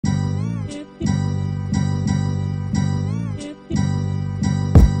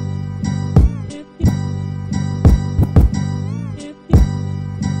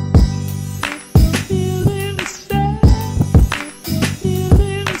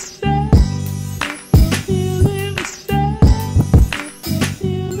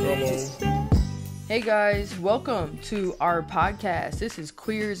Hey guys, welcome to our podcast. This is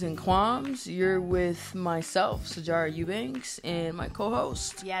Queers and Qualms. You're with myself, Sajara Eubanks, and my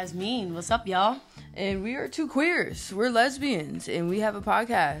co-host, Yasmin. What's up, y'all? And we are two queers. We're lesbians, and we have a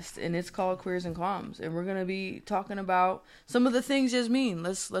podcast, and it's called Queers and Qualms. And we're gonna be talking about some of the things, Yasmin.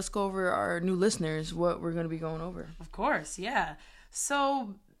 Let's go over our new listeners what we're gonna be going over. Of course, yeah.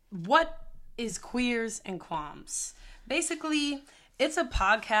 So, what is Queers and Qualms? Basically, it's a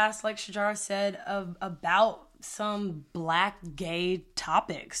podcast, like Shajara said, about some Black gay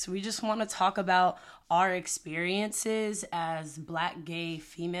topics. We just want to talk about our experiences as Black gay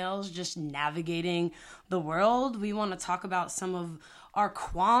females just navigating the world. We want to talk about some of our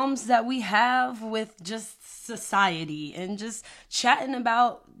qualms that we have with just society and just chatting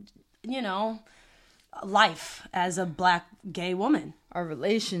about, life as a Black gay woman. Our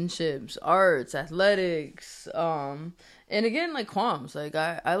relationships, arts, athletics, and again, like qualms. Like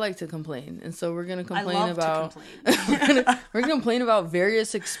I like to complain, and so we're gonna complain about we're gonna complain about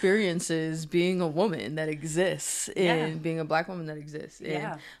various experiences being a woman that exists and being a Black woman that exists.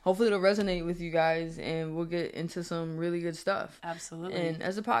 And hopefully it'll resonate with you guys, and we'll get into some really good stuff. Absolutely. And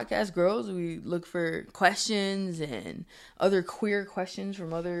as the podcast grows, we look for questions and other queer questions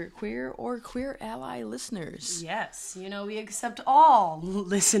from other queer or queer ally listeners. Yes, we accept all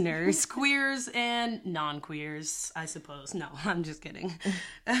listeners, queers and non-queers, I suppose. No, I'm just kidding.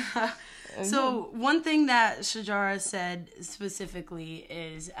 So one thing that Shajara said specifically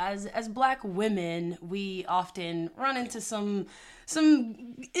is as Black women, we often run into some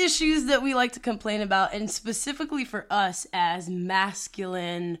issues that we like to complain about, and specifically for us as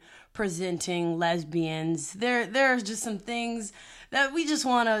masculine presenting lesbians, there are just some things that we just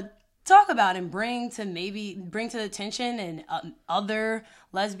want to talk about and bring to the attention, and other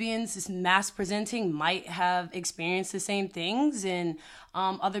lesbians mass presenting might have experienced the same things, and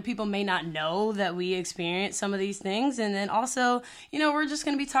other people may not know that we experience some of these things. And then also, we're just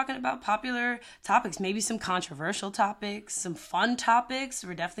going to be talking about popular topics, maybe some controversial topics, some fun topics.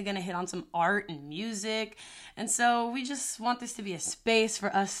 We're definitely going to hit on some art and music. And so we just want this to be a space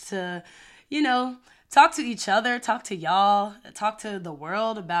for us to, talk to each other, talk to y'all, talk to the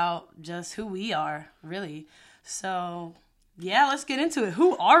world about just who we are, really. So, yeah, let's get into it.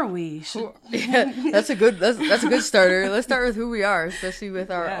 Who are we? That's a good starter. Let's start with who we are, especially with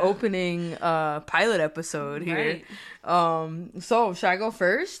our opening pilot episode here. Right. So, should I go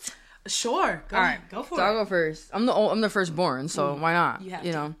first? Sure. All right, go for it. I'll go first. I'm the firstborn, so why not?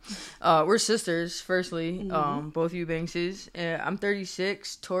 We're sisters. Firstly, both Eubankses. I'm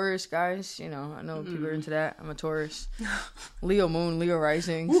 36, Taurus, guys. I know people are into that. I'm a Taurus, Leo moon, Leo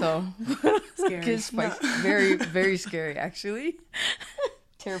rising. So scary. Very, very scary, actually.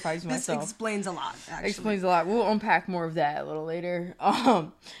 Terrifies myself. This explains a lot. Actually, explains a lot. We'll unpack more of that a little later.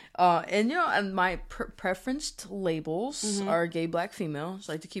 And my preferenced labels are gay, Black, female. Just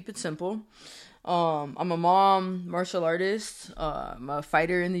like to keep it simple. I'm a mom, martial artist. I'm a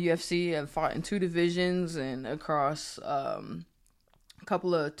fighter in the UFC. I've fought in 2 divisions and across a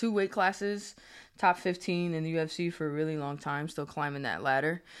couple of 2 weight classes. Top 15 in the UFC for a really long time. Still climbing that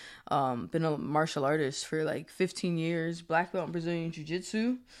ladder. Been a martial artist for like 15 years. Black belt in Brazilian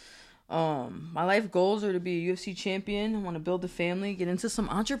Jiu-Jitsu. My life goals are to be a UFC champion. I want to build a family, get into some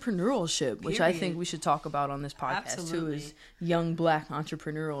entrepreneurship, which I think we should talk about on this podcast too, is young Black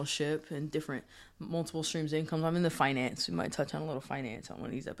entrepreneurship and different multiple streams of income. I'm in the finance. We might touch on a little finance on one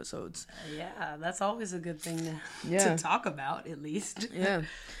of these episodes. Yeah, that's always a good thing to talk about, at least. Yeah.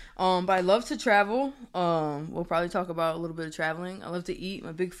 But I love to travel. We'll probably talk about a little bit of traveling. I love to eat. I'm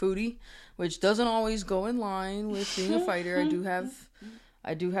a big foodie, which doesn't always go in line with being a fighter.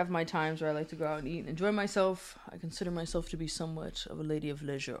 I do have my times where I like to go out and eat and enjoy myself. I consider myself to be somewhat of a lady of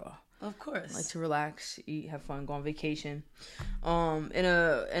leisure. Of course. I like to relax, eat, have fun, go on vacation. And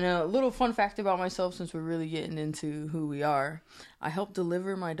a little fun fact about myself, since we're really getting into who we are. I helped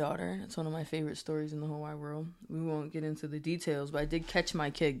deliver my daughter. It's one of my favorite stories in the whole wide world. We won't get into the details, but I did catch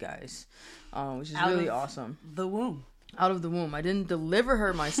my kid, guys, which is really awesome. The womb. Out of the womb. I didn't deliver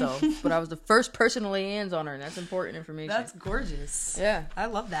her myself, but I was the first person to lay hands on her, and that's important information. That's gorgeous. Yeah. I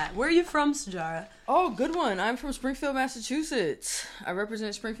love that. Where are you from, Sajara? Oh, good one. I'm from Springfield, Massachusetts. I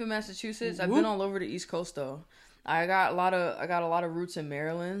represent Springfield, Massachusetts. I've been all over the East Coast, though. I got a lot of roots in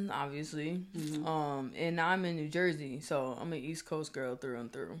Maryland, obviously. And now I'm in New Jersey, so I'm an East Coast girl through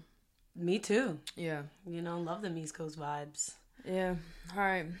and through. Me too. Yeah. Love them East Coast vibes. Yeah. All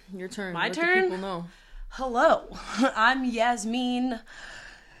right. Your turn. My Let turn? the people know. Hello, I'm Yasmin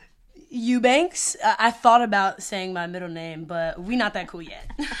Eubanks. I thought about saying my middle name, but we not that cool yet.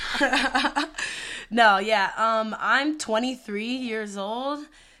 No, yeah. I'm 23 years old.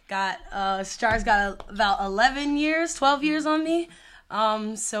 Shajar's got about 11 years, 12 years on me.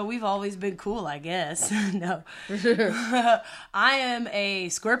 So we've always been cool, I guess. No. I am a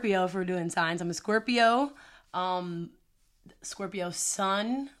Scorpio if we're doing signs. I'm a Scorpio. Scorpio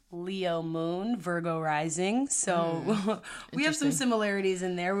sun, Leo moon, Virgo rising. So we have some similarities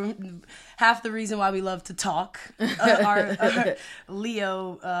in there. Half the reason why we love to talk our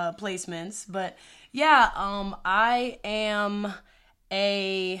Leo placements. But yeah, I am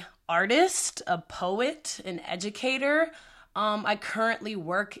a artist, a poet, an educator. I currently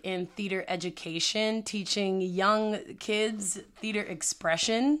work in theater education, teaching young kids theater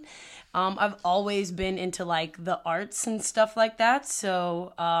expression. I've always been into like the arts and stuff like that.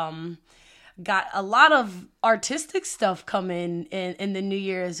 So, got a lot of artistic stuff coming in the new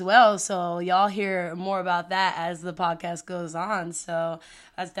year as well. So y'all hear more about that as the podcast goes on. So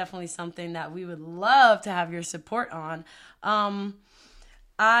that's definitely something that we would love to have your support on.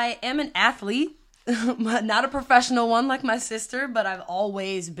 I am an athlete. Not a professional one like my sister, but I've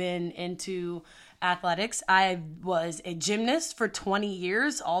always been into athletics. I was a gymnast for 20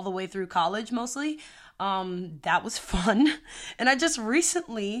 years, all the way through college mostly. That was fun. And I just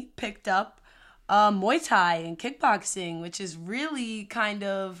recently picked up Muay Thai and kickboxing, which is really kind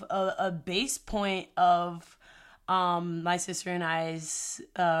of a base point of my sister and I's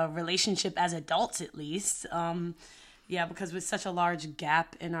relationship as adults, at least. Yeah, because with such a large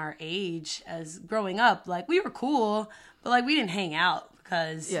gap in our age as growing up, like we were cool, but like we didn't hang out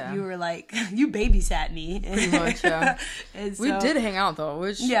because you were like, you babysat me. Pretty much, yeah. So, we did hang out though,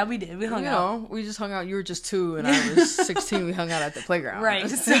 which yeah, we did. We hung out. You know, we just hung out. You were just 2 and I was 16. We hung out at the playground. Right.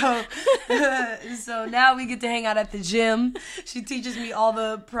 So, so now we get to hang out at the gym. She teaches me all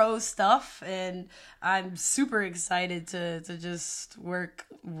the pro stuff, and I'm super excited to just work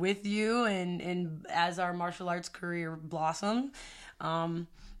with you and as our martial arts career blossom.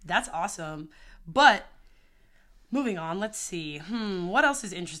 That's awesome. But moving on, let's see. What else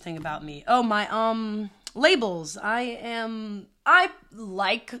is interesting about me? Oh, my labels. I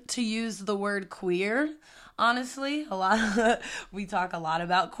like to use the word queer. Honestly, we talk a lot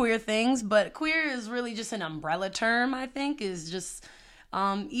about queer things, but queer is really just an umbrella term, I think, is just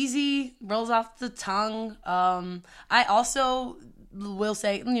easy, rolls off the tongue. I also will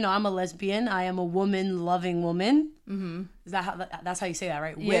say, you know, I'm a lesbian. I am a woman-loving woman. Mm-hmm. Is that that's how you say that,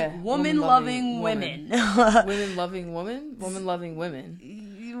 right? Yeah. Woman-loving women. Women-loving woman? Woman-loving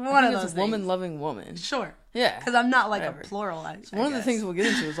women. One of those things. Woman-loving woman. Sure. Yeah. Because I'm not like whatever. A plural. One of the things we'll get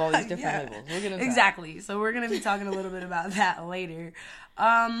into is all these different labels. We'll get into exactly. So we're going to be talking a little bit about that later.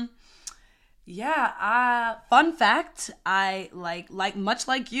 Fun fact, I like much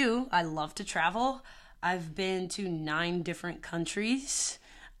like you, I love to travel. I've been to 9 different countries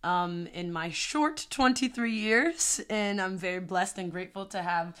in my short 23 years, and I'm very blessed and grateful to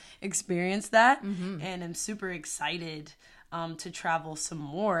have experienced that. Mm-hmm. And I'm super excited to travel some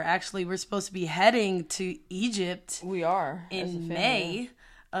more. Actually, we're supposed to be heading to Egypt. We are in May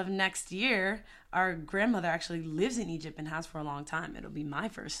of next year. Our grandmother actually lives in Egypt and has for a long time. It'll be my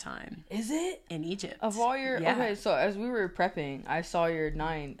first time. Is it? In Egypt. Of all your... Yeah. Okay, so as we were prepping, I saw your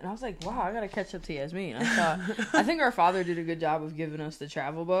 9, and I was like, wow, I gotta catch up to Yasmin. I think our father did a good job of giving us the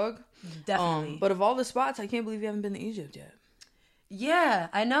travel bug. Definitely. But of all the spots, I can't believe you haven't been to Egypt yet. Yeah,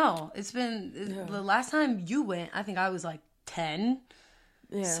 I know. It's been... The last time you went, I think I was like 10.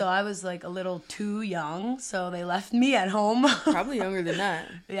 Yeah. So I was like a little too young, so they left me at home. Probably younger than that.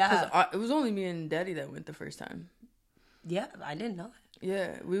 Yeah. Because it was only me and Daddy that went the first time. Yeah, I didn't know that.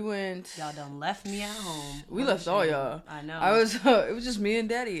 Yeah, we went... Y'all done left me at home. We left all y'all. I know. It was just me and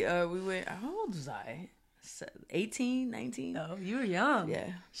Daddy. We went... How old was I? 18, 19? Oh, you were young. Yeah.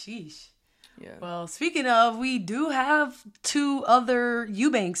 Sheesh. Yeah. Well, speaking of, we do have 2 other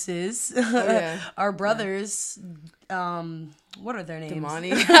Eubankses. Oh, yeah. Our brothers. Yeah. What are their names?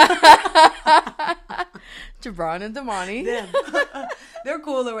 Damani. Jabron and Damani. Yeah. They're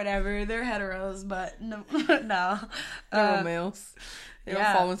cool or whatever. They're heteros, but no. They're males. They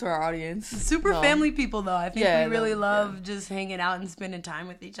don't fall into our audience. Super family people, though. I think we really love just hanging out and spending time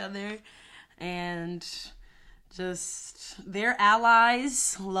with each other. And just, they're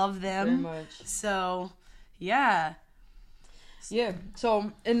allies. Love them. Very much. So, yeah. Yeah.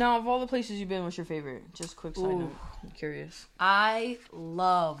 So, and now of all the places you've been, what's your favorite? Just quick side note. I'm curious. I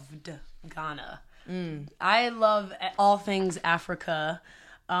loved Ghana. I love all things Africa.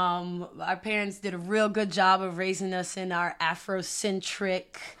 Our parents did a real good job of raising us in our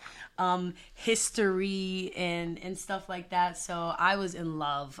Afrocentric history and stuff like that. So I was in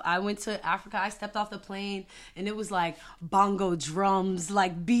love. I went to Africa. I stepped off the plane and it was like bongo drums,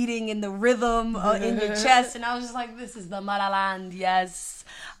 like beating in the rhythm in your chest. And I was just like, this is the motherland. Yes.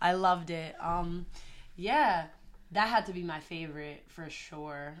 I loved it. Yeah. That had to be my favorite for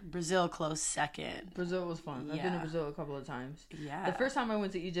sure. Brazil close second. Brazil was fun. I've been to Brazil a couple of times. Yeah. The first time I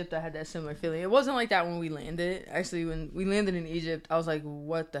went to Egypt, I had that similar feeling. It wasn't like that when we landed. Actually, when we landed in Egypt, I was like,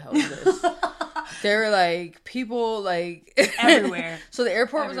 what the hell is this? There were like people like everywhere. So the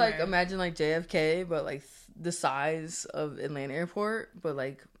airport was like, imagine like JFK, but like the size of Atlanta Airport, but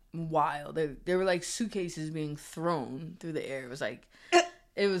like wild. There were like suitcases being thrown through the air. It was like,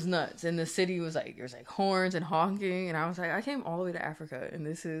 it was nuts. And the city was like, there was like horns and honking. And I was like, I came all the way to Africa and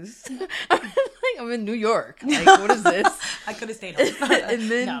this is, I'm in New York. Like, what is this? I could have stayed home.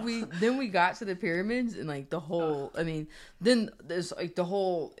 And then we got to the pyramids and like the whole, I mean, then there's like the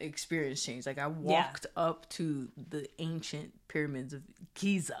whole experience changed. Like I walked up to the ancient pyramids of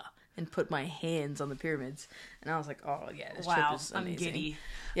Giza and put my hands on the pyramids. And I was like, oh yeah, this trip is amazing. I'm giddy.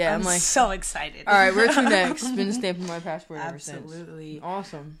 Yeah, I'm like so excited. All right, where to next? Been stamping my passport ever since. Absolutely.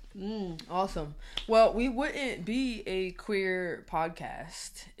 Awesome. Awesome. Well, we wouldn't be a queer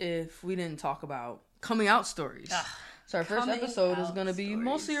podcast if we didn't talk about coming out stories. So our first episode is going to be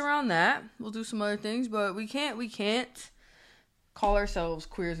mostly around that. We'll do some other things, but we can't call ourselves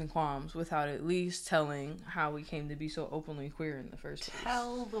queers and qualms without at least telling how we came to be so openly queer in the first place.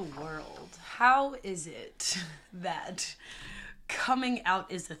 Tell the world, how is it that coming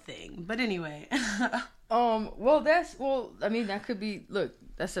out is a thing? But anyway. I mean, that could be, look,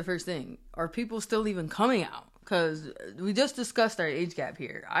 that's the first thing. Are people still even coming out? Because we just discussed our age gap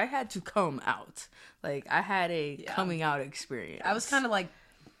here. I had to come out. Like, I had a coming out experience. I was kind of like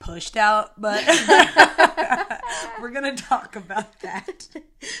pushed out, but we're gonna talk about that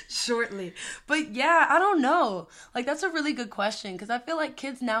shortly. But yeah, I don't know, like that's a really good question, because I feel like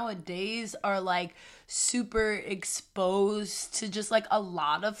kids nowadays are like super exposed to just like a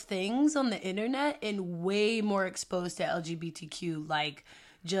lot of things on the internet and way more exposed to LGBTQ, like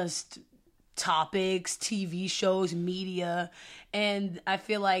just topics, TV shows, media. And I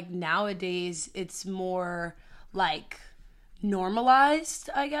feel like nowadays it's more like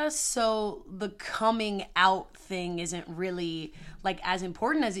normalized, I guess. So the coming out thing isn't really like as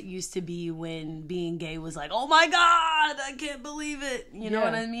important as it used to be when being gay was like, oh my god, I can't believe it. You know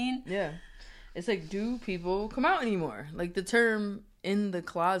what I mean? Yeah. It's like, do people come out anymore? Like the term in the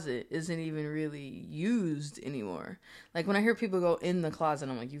closet isn't even really used anymore. Like when I hear people go in the closet,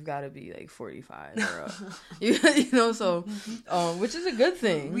 I'm like, you've got to be like 45 or up. you know, so which is a good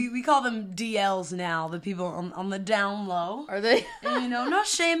thing. We call them DLs now, the people on the down low. Are they? And, no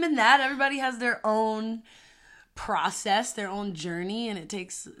shame in that. Everybody has their own process, their own journey, and it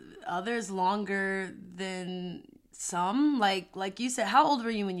takes others longer than some. Like you said, how old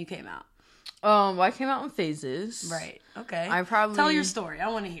were you when you came out? Well, I came out in phases. Right. Okay. I probably tell your story. I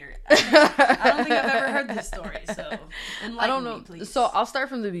want to hear it. I don't think I've ever heard this story. So enlighten me, please. So I'll start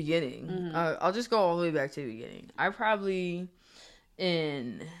from the beginning. Mm-hmm. I'll just go all the way back to the beginning. I probably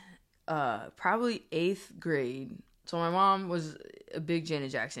in probably 8th grade. So my mom was a big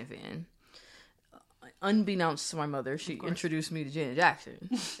Janet Jackson fan. Unbeknownst to my mother, she introduced me to Janet Jackson,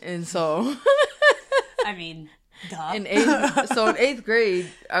 and so I mean, duh. In 8th grade,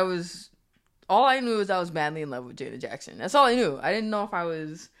 all I knew was I was madly in love with Janet Jackson. That's all I knew. I didn't know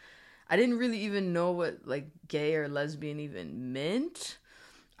I didn't really even know what like gay or lesbian even meant.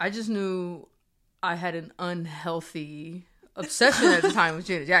 I just knew I had an unhealthy obsession at the time with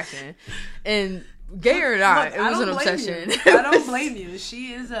Janet Jackson. And gay or not, it was an obsession. I don't blame you.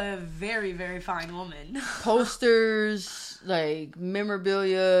 She is a very, very fine woman. Posters, like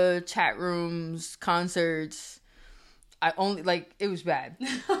memorabilia, chat rooms, concerts. It was bad.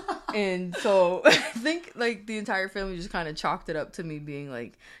 And so I think like the entire family just kind of chalked it up to me being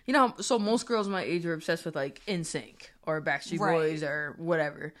like, so most girls my age were obsessed with like NSYNC or Backstreet Boys or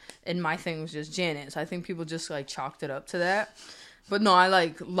whatever. And my thing was just Janet. So I think people just like chalked it up to that. But no, I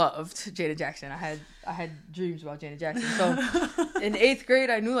like loved Janet Jackson. I had dreams about Janet Jackson. So in 8th grade,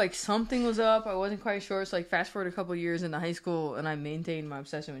 I knew like something was up. I wasn't quite sure. So like fast forward a couple years into high school, and I maintained my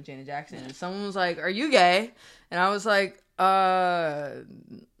obsession with Janet Jackson. And someone was like, "Are you gay?" And I was like, I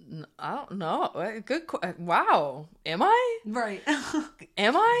don't know. Wow. Am I? Right.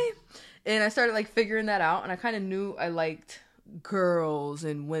 Am I? And I started like figuring that out, and I kind of knew I liked girls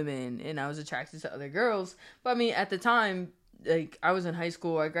and women, and I was attracted to other girls. But I mean, at the time, like I was in high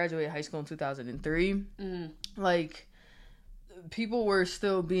school. I graduated high school in 2003. Like people were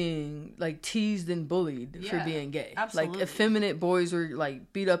still being like teased and bullied for being gay. Absolutely. Like effeminate boys were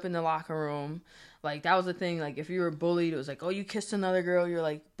like beat up in the locker room. Like that was the thing. Like if you were bullied, it was like, oh, you kissed another girl, you're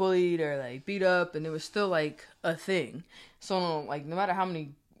like bullied or like beat up, and it was still like a thing. So like no matter how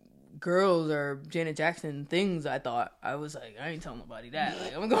many girls or Janet Jackson things I thought, I was like, I ain't telling nobody that.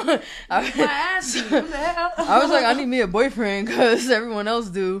 Like I'm going. I was like, I need me a boyfriend because everyone else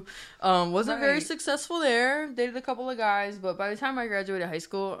do. Wasn't very successful there. Dated a couple of guys, but by the time I graduated high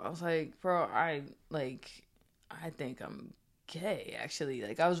school, I was like, bro, I think I'm gay. Actually,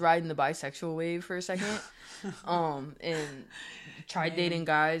 like I was riding the bisexual wave for a second, and tried dating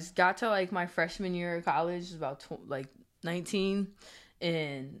guys. Got to like my freshman year of college, was about 19,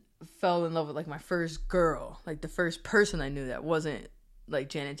 and fell in love with like my first girl, like the first person I knew that wasn't like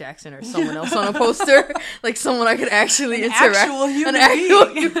Janet Jackson or someone else on a poster, like someone I could actually interact. Actual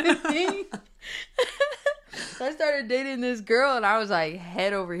human being. So I started dating this girl, and I was like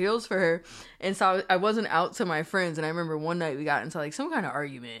head over heels for her, and so I wasn't out to my friends. And I remember one night we got into like some kind of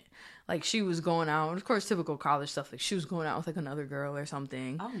argument. Like she was going out, and of course, typical college stuff. Like she was going out with like another girl or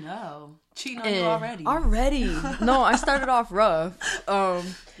something. Oh no, cheating on you already? Already? No, I started off rough.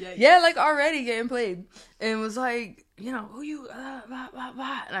 Yeah, like already getting played, and was like, you know, who you? Blah, blah,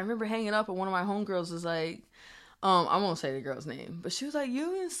 blah. And I remember hanging up, and one of my homegirls was like, I won't say the girl's name, but she was like,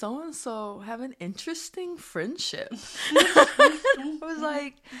 you and so and so have an interesting friendship. I was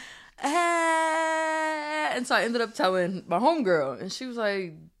like, and so I ended up telling my homegirl, and she was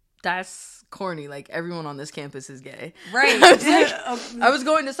like, that's corny. Like everyone on this campus is gay. Right. I was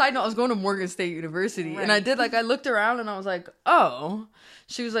going to Morgan State University, and I looked around and I was like, oh.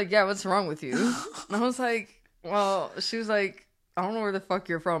 She was like, yeah, what's wrong with you? And I was like, well, she was like, I don't know where the fuck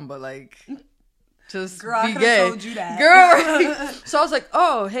you're from, but like, just girl, be I gay. Told you that. Girl. Right? So I was like,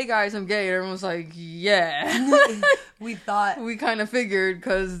 oh, hey guys, I'm gay. And everyone was like, yeah. We kind of figured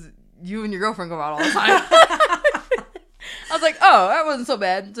because you and your girlfriend go out all the time. I was like, oh, that wasn't so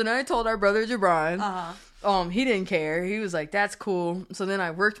bad. So then I told our brother Jabron. He didn't care. He was like, that's cool. So then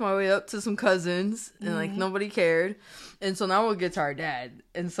I worked my way up to some cousins, and like nobody cared. And so now we'll get to our dad.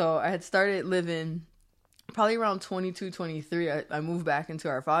 And so I had started living probably around 22, 23. I moved back into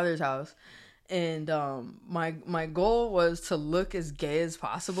our father's house. And my goal was to look as gay as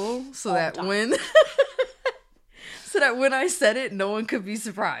possible so that when I said it, no one could be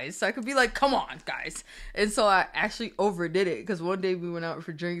surprised. So I could be like, come on, guys. And so I actually overdid it, because one day we went out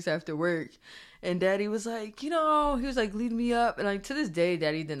for drinks after work, and Daddy was like, he was like, lead me up. And like to this day,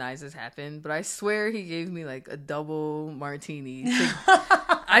 Daddy denies this happened, but I swear he gave me like a double martini.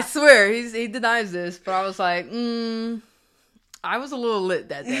 I swear he denies this, but I was like, I was a little lit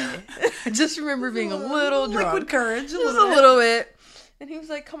that day. I just remember being a little drunk. Liquid courage. Just a little bit. And he was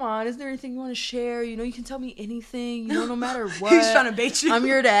like, come on, is there anything you want to share? You can tell me anything, no matter what. He's trying to bait you. I'm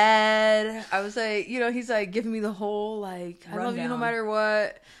your dad. I was like, he's like giving me the whole, like, I love you no matter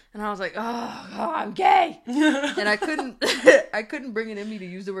what. And I was like, oh I'm gay. And I couldn't bring it in me to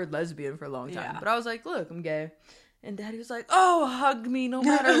use the word lesbian for a long time. Yeah. But I was like, look, I'm gay. And Daddy was like, oh, hug me no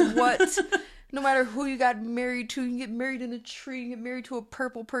matter what. No matter who you got married to, you can get married in a tree, you can get married to a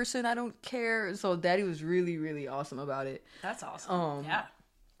purple person, I don't care. So Daddy was really, really awesome about it. That's awesome. Yeah.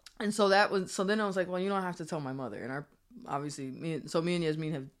 And so then I was like, well, you don't have to tell my mother. And obviously, me and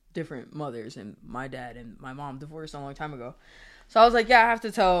Yasmin have different mothers, and my dad and my mom divorced a long time ago. So I was like, yeah, I have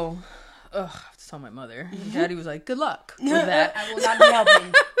to tell my mother. And Daddy was like, good luck with that. I will not be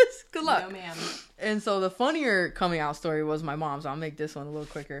helping. Good luck. No, ma'am. And so the funnier coming out story was my mom. So I'll make this one a little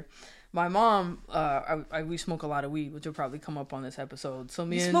quicker. My mom, we smoke a lot of weed, which will probably come up on this episode. So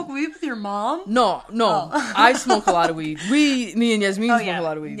you smoke weed with your mom? No. Oh. I smoke a lot of weed. Me and Yasmin smoke a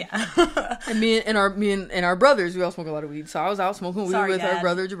lot of weed. Yeah. And me and our brothers, we all smoke a lot of weed. So I was out smoking weed with Dad. Our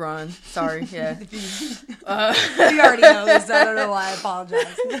brother Jabron. Sorry, yeah. We already know this. I don't know why. I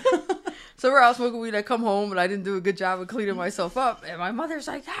apologize. So we're out smoking weed. I come home, and I didn't do a good job of cleaning myself up. And my mother's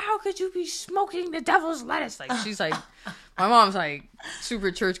like, how could you be smoking the devil's lettuce? Like, she's like, my mom's like super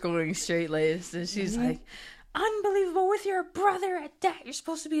church-going, straight-laced. And she's like, unbelievable, with your brother at that. You're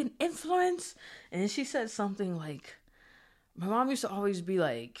supposed to be an influence. And she said something like, my mom used to always be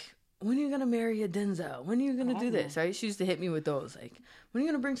like, when are you going to marry a Denzel? When are you going to do this? Right? She used to hit me with those. Like, when are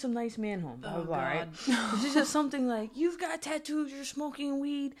you going to bring some nice man home? Blah, blah, blah, right? She said something like, you've got tattoos, you're smoking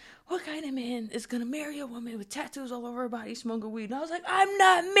weed. What kind of man is going to marry a woman with tattoos all over her body smoking weed? And I was like, I'm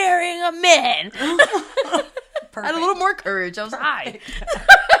not marrying a man. I had a little more courage. I was high.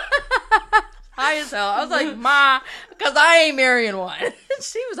 High as hell. I was like, Ma, because I ain't marrying one.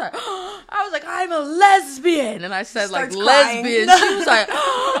 She was like, oh. I was like, I'm a lesbian. And I said, like, lesbian. She was like,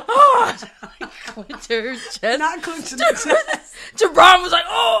 oh. Clench her chest. Not clenching the chest. Jabron was like,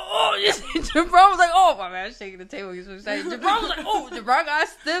 oh. Jabron was like, oh, my man, shaking the table. He's so excited. Jabron was like, oh. Jabron got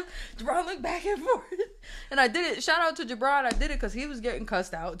stiff. Jabron looked back and forth. And I did it. Shout out to Jabron. I did it because he was getting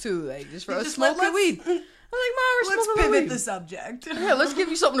cussed out too. Like, just for smoking weed. I'm like, Mom, we're let's smoking pivot weed. the subject. Yeah, let's give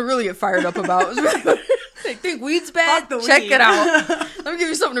you something to really get fired up about. They think weed's bad? Fuck the Check weed. it out. Let me give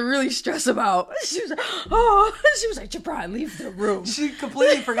you something to really stress about. She was like, oh. She was like, Jabron, leave the room. She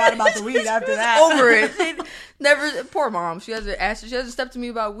completely forgot about the weed after that. Over it. Never. Poor mom. She hasn't stepped to me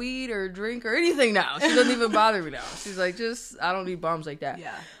about weed or drink or anything now. She doesn't even bother me now. She's like, I don't need bombs like that.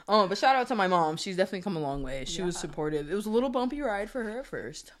 Yeah. But shout out to my mom. She's definitely come a long way. She was supportive. It was a little bumpy ride for her at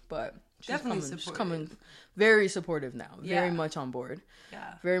first, but she's coming very supportive now. Very much on board.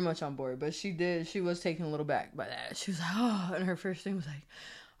 Yeah. Very much on board. But she was taken a little back by that. She was like, oh, and her first thing was like,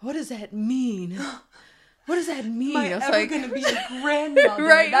 what does that mean? What does that mean? Am I was ever like, going to be a grandmother?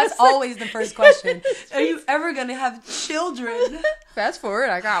 Right. That's always the first question. Are you ever going to have children? Fast forward,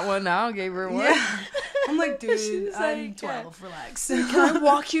 I got one now. Gave her one. Yeah. I'm like, dude, I'm like, 12. Relax. Can I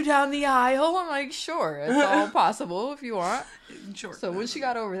walk you down the aisle? I'm like, sure. It's all possible if you want. Sure. So when she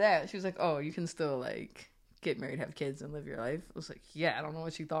got over that, she was like, oh, you can still, like, get married, have kids, and live your life. I was like, yeah, I don't know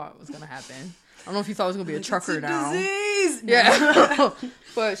what you thought was going to happen. I don't know if you thought it was going to be a trucker it's a now. Disease. Yeah.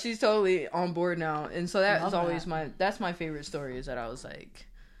 But she's totally on board now. And so that is always that. that's my favorite story, is that I was like,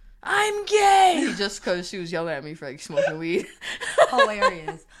 I'm gay! Just because she was yelling at me for, like, smoking weed.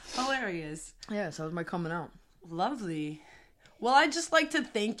 Hilarious. Yeah, so that was my coming out. Lovely. Well, I'd just like to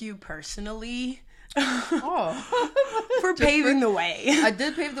thank you personally for paving the way. I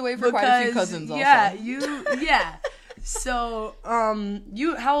did pave the way for quite a few cousins also. Yeah. So,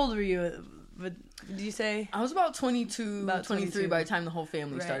 how old were you? What did you say? I was about 22, 23 by the time the whole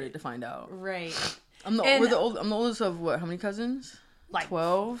family started to find out. Right. I'm the oldest of what? How many cousins? Like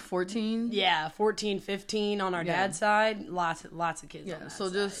 12, 14? Yeah, 14, 15 on our dad's side. Lots of kids. Yeah, on that so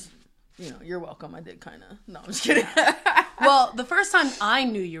side. just, you're welcome. I did kind of. No, I'm just kidding. Well, the first time I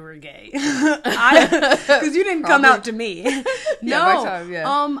knew you were gay, because you didn't come out to me. No, by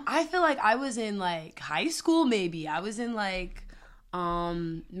time, I feel like I was in like high school. Maybe I was in like,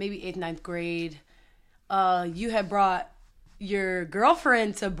 maybe 8th, 9th grade. You had brought your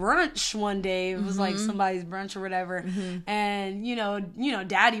girlfriend to brunch one day. It was like somebody's brunch or whatever, and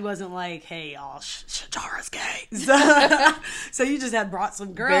Daddy wasn't like, "Hey, y'all, Shajara's gay," so you just had brought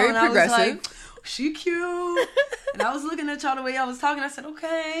some girl, Very and progressive. I was like, she cute. And I was looking at y'all the way I was talking. I said,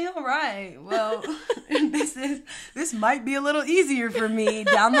 okay, all right. Well, this might be a little easier for me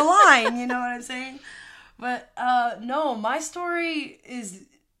down the line. You know what I'm saying? But no, my story is,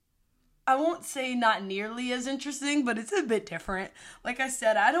 I won't say not nearly as interesting, but it's a bit different. Like I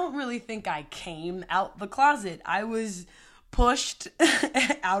said, I don't really think I came out the closet. I was pushed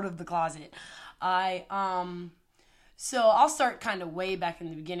out of the closet. So I'll start kind of way back in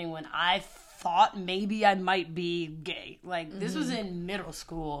the beginning when I thought maybe I might be gay. Like, this was in middle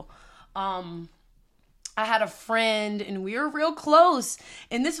school. I had a friend and we were real close.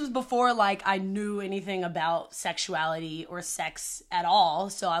 And this was before, like, I knew anything about sexuality or sex at all.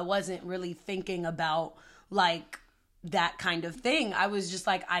 So I wasn't really thinking about, like, that kind of thing. I was just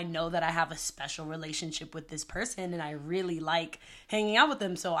like, I know that I have a special relationship with this person and I really like hanging out with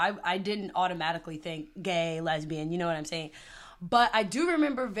them. So I didn't automatically think gay, lesbian, you know what I'm saying? But I do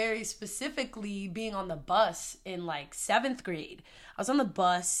remember very specifically being on the bus in like 7th grade. I was on the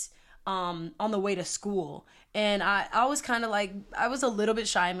bus on the way to school. And I was kind of like, I was a little bit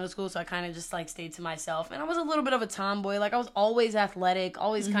shy in middle school, so I kind of just like stayed to myself. And I was a little bit of a tomboy. Like, I was always athletic,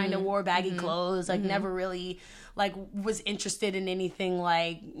 always kind of wore baggy clothes, like never really like was interested in anything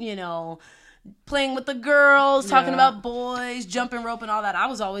like, playing with the girls, talking about boys, jumping rope and all that. I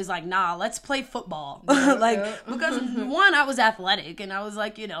was always like, nah, let's play football. Because one, I was athletic and I was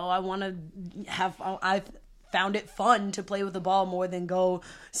like, I found it fun to play with the ball more than go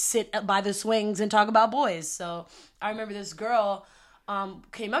sit by the swings and talk about boys. So I remember this girl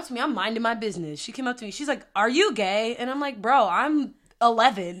came up to me. I'm minding my business. She came up to me. She's like, "Are you gay?" And I'm like, "Bro, I'm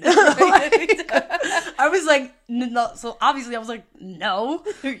 11." I was like, no. So obviously I was like, no.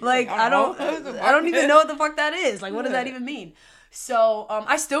 Like, I don't even know what the fuck that is. Like, what does that even mean? So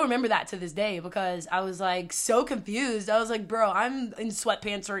I still remember that to this day because I was like so confused. I was like, bro, I'm in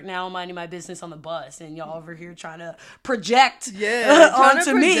sweatpants right now minding my business on the bus and y'all over here trying to project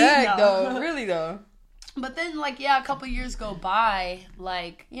onto me. Though. Really though. But then, like, a couple years go by,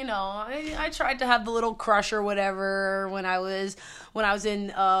 like, I tried to have the little crush or whatever when I was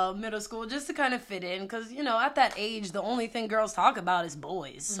in middle school just to kind of fit in. Because, at that age, the only thing girls talk about is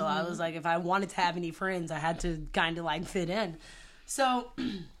boys. So I was like, if I wanted to have any friends, I had to kind of, like, fit in. So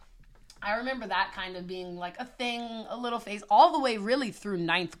I remember that kind of being like a thing, a little phase, all the way really through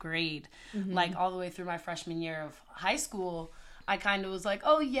ninth grade, like all the way through my freshman year of high school. I kind of was like,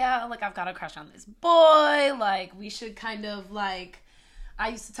 oh yeah, like I've got a crush on this boy. Like we should kind of like, I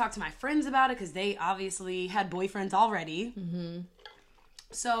used to talk to my friends about it because they obviously had boyfriends already.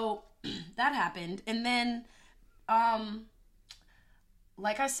 So that happened. And then,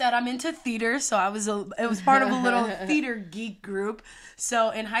 like I said, I'm into theater, so it was part of a little theater geek group.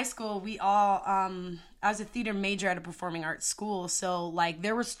 So in high school, we all, I was a theater major at a performing arts school, so like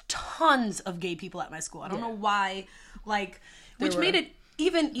there was tons of gay people at my school. I don't know why, like, which made it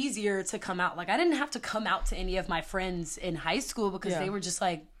even easier to come out. Like I didn't have to come out to any of my friends in high school because they were just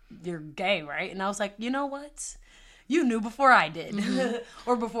like, you're gay, right? And I was like, you know what? You knew before I did.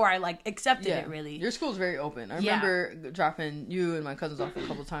 Or before I, like, accepted it, really. Your school's very open. I remember dropping you and my cousins off a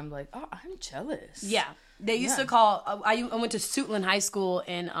couple times, like, oh, I'm jealous. Yeah. They used to call... I went to Suitland High School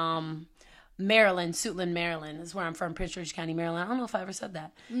in Maryland. Suitland, Maryland is where I'm from, Prince George County, Maryland. I don't know if I ever said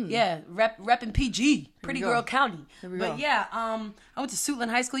that. Yeah, repping PG, Pretty Girl County. But yeah, I went to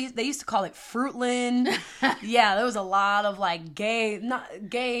Suitland High School. They used to call it Fruitland. Yeah, there was a lot of like gay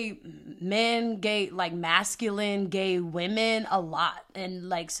men, gay, like masculine gay women, a lot. And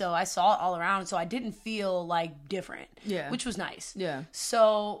like, so I saw it all around. So I didn't feel like different, which was nice. Yeah.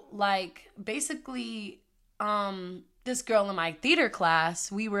 So like, basically, this girl in my theater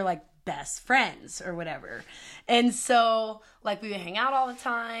class, we were like best friends or whatever. And so like we would hang out all the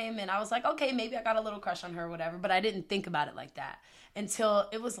time and I was like, okay, maybe I got a little crush on her or whatever, but I didn't think about it like that until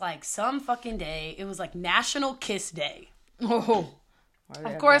it was like some fucking day. It was like National Kiss Day. Oh.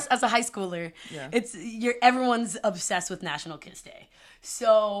 Of course, as a high schooler, everyone's obsessed with National Kiss Day.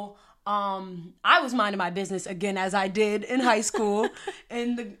 So I was minding my business again as I did in high school,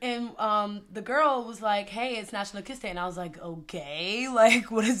 and the girl was like, "Hey, it's National Kiss Day," and I was like, "Okay,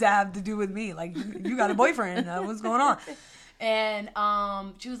 like what does that have to do with me? Like you got a boyfriend? What's going on?" And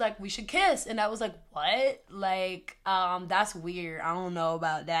she was like, "We should kiss," and I was like, "What? Like that's weird. I don't know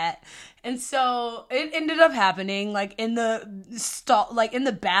about that." And so it ended up happening, like in the in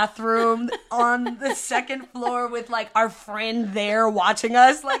the bathroom on the second floor with like our friend there watching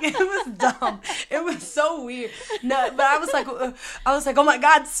us. Like it was dumb. It was so weird. No, but I was like, oh my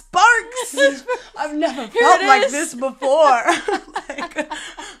God, sparks! I've never felt like this before. Like,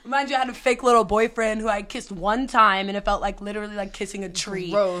 mind you, I had a fake little boyfriend who I kissed one time, and it felt like literally like kissing a tree.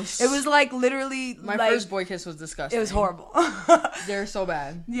 Gross. It was like literally my first boy kiss was disgusting. It was horrible. They're so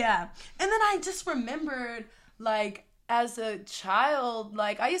bad. Yeah. And then I just remembered, like, as a child,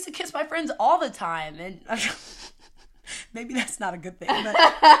 like, I used to kiss my friends all the time. And maybe that's not a good thing. But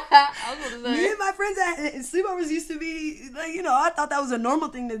me and my friends at sleepovers used to be, like, you know, I thought that was a normal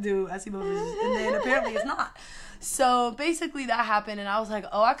thing to do at sleepovers. And then apparently it's not. So basically that happened. And I was like,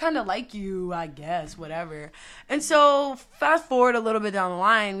 oh, I kind of like you, I guess, whatever. And so fast forward a little bit down the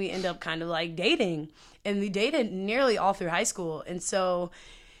line, we end up kind of, like, dating. And we dated nearly all through high school. And so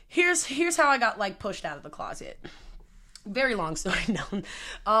here's how I got like pushed out of the closet. Very long story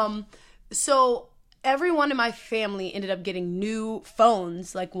now. So everyone in my family ended up getting new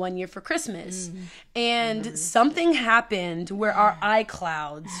phones like one year for Christmas. And something happened where our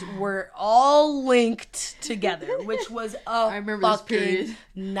iClouds were all linked together, which was a fucking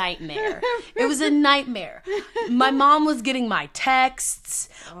nightmare. It was a nightmare. My mom was getting my texts.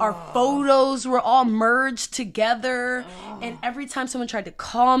 Our photos were all merged together. And every time someone tried to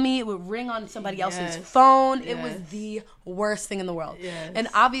call me, it would ring on somebody else's phone. It was the worst thing in the world. And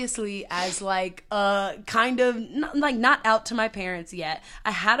obviously, as like kind of not out to my parents yet,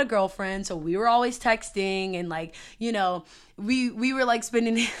 I had a girlfriend, so we were always texting, and like, you know, we were like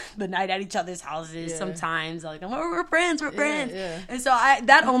spending the night at each other's houses sometimes, like, we're friends. And so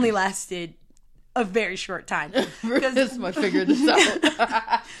that only lasted a very short time. Because I figured this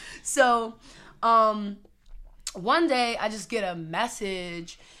out. So one day I just get a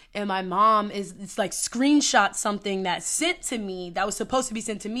message, and my mom it's like screenshot something that sent to me that was supposed to be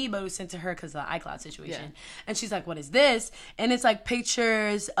sent to me, but it was sent to her because of the iCloud situation. And she's like, what is this? And it's like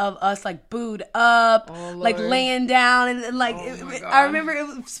pictures of us like booed up, like laying down, and like I remember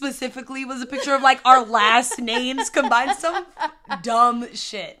it specifically was a picture of like our last names combined, some dumb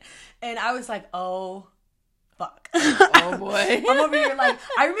shit. And I was like, oh fuck. Oh boy. I'm over here like,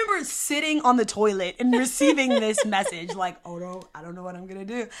 I remember sitting on the toilet and receiving this message like, oh no, I don't know what I'm gonna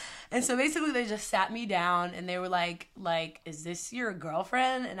do. And so basically they just sat me down and they were like, is this your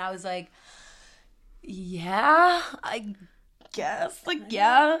girlfriend? And I was like, yeah, I guess, like,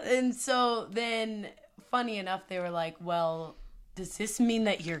 yeah. And so then funny enough, they were like, well, does this mean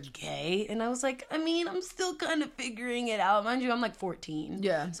that you're gay? And I was like, I mean, I'm still kind of figuring it out. Mind you, I'm like 14.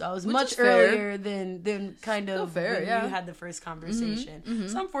 Yeah. So I was much earlier than kind of fair, when yeah. you had the first conversation.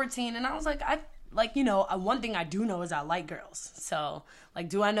 So I'm 14, and I was like, one thing I do know is I like girls. So, like,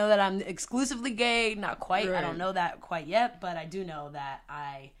 do I know that I'm exclusively gay? Not quite. Right. I don't know that quite yet, but I do know that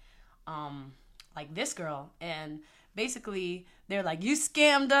I like this girl. And basically, they're like, you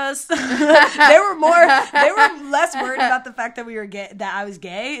scammed us. they were less worried about the fact that we were gay, that I was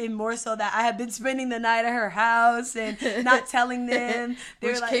gay, and more so that I had been spending the night at her house and not telling them.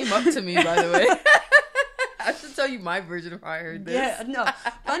 Which came up to me, by the way. I should tell you my version of how I heard this. Yeah, no.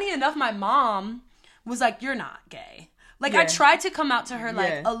 Funny enough, my mom was like, you're not gay. Like, I tried to come out to her,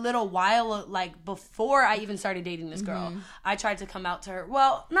 like, a little while, like, before I even started dating this girl. I tried to come out to her.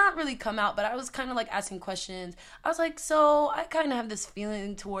 Well, not really come out, but I was kind of, like, asking questions. I was like, so I kind of have this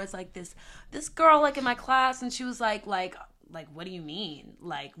feeling towards, like, this girl, like, in my class. And she was like, what do you mean?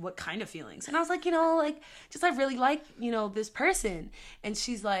 Like, what kind of feelings? And I was like, just I really like, this person. And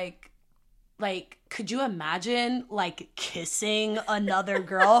she's like, could you imagine, like, kissing another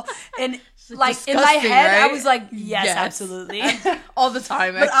girl? And, like, in my head, right? I was like, yes. Absolutely. All the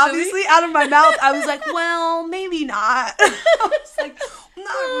time, But obviously, out of my mouth, I was like, well, maybe not. I was like,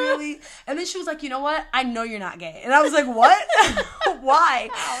 not really. And then she was like, you know what? I know you're not gay. And I was like, what? Why?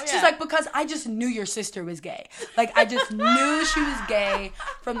 Oh, yeah. She's like, because I just knew your sister was gay. Like, I just knew she was gay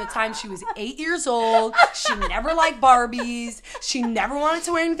from the time she was 8 years old. She never liked Barbies. She never wanted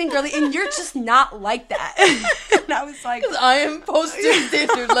to wear anything girly. And you're just not like that. And I was like, I am poster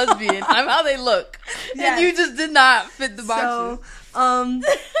standard lesbian. I'm how they look. Yes. And you just did not fit the boxes. So,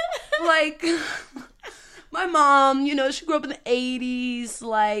 like, my mom, she grew up in the 80s,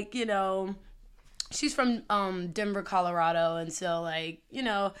 like, she's from Denver, Colorado, and so, like,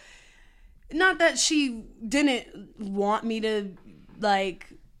 not that she didn't want me to, like,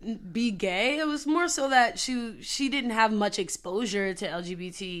 be gay. It was more so that she didn't have much exposure to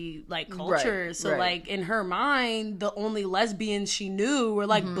LGBT, like, culture. Right, so, like, in her mind, the only lesbians she knew were,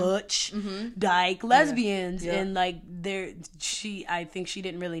 like, butch, dyke lesbians. Yeah. And, like, I think she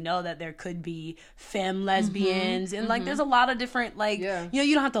didn't really know that there could be femme lesbians. And, like, there's a lot of different, like,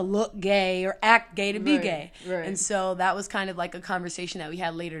 you don't have to look gay or act gay to be gay. Right. And so that was kind of, like, a conversation that we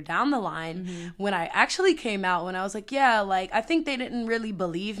had later down the line when I actually came out, when I was like, yeah, like, I think they didn't really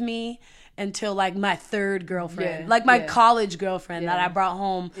believe me until, like, my third girlfriend, like my college girlfriend that I brought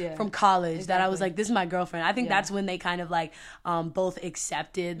home from college, that I was like, this is my girlfriend. I think that's when they kind of, like, both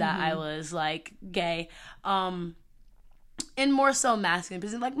accepted that I was, like, gay. And more so masculine,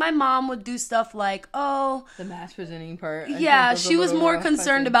 because, like, my mom would do stuff like, the mask presenting part. Yeah, she was more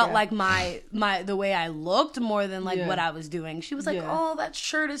concerned about like my the way I looked more than like what I was doing. She was like, oh, that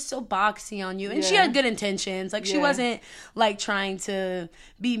shirt is so boxy on you, and she had good intentions. Like, she wasn't like trying to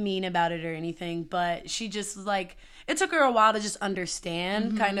be mean about it or anything, but she just like, it took her a while to just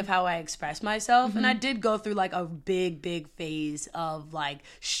understand kind of how I express myself. And I did go through like a big phase of like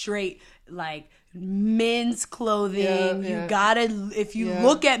straight like men's clothing. You gotta, if you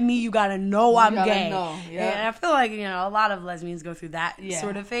look at me, you gotta know I'm gay. And I feel like, a lot of lesbians go through that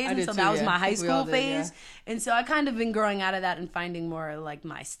sort of phase. And so that was my high school phase. And so I kind of been growing out of that and finding more like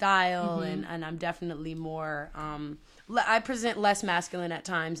my style. And I'm definitely more, I present less masculine at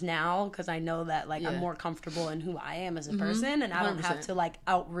times now, because I know that like I'm more comfortable in who I am as a person, and I don't have to like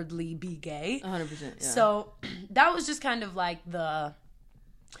outwardly be gay. 100%. So that was just kind of like the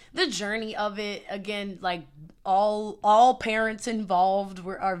journey of it. Again, like all parents involved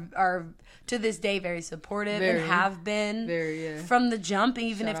are to this day very supportive and have been from the jump.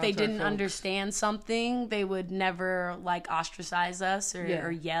 Even if they didn't understand something, they would never like ostracize us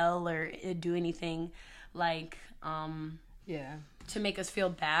or yell or do anything like to make us feel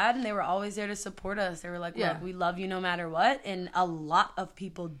bad. And they were always there to support us. They were like, look, we love you no matter what. And a lot of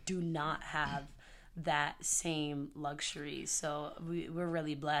people do not have that same luxury. So we're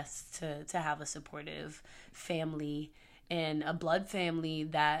really blessed to have a supportive family and a blood family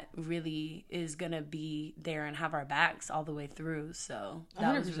that really is gonna be there and have our backs all the way through. So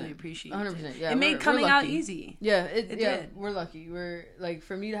that 100%. Was really appreciated. 100%. Yeah, it made coming out easy. Yeah, it did. We're lucky. We're like,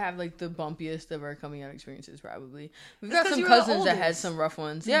 for me to have like the bumpiest of our coming out experiences, probably. We've got some cousins that had some rough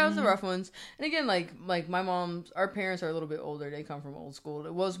ones. Yeah, it was the rough ones. And again, like my mom's, our parents are a little bit older. They come from old school.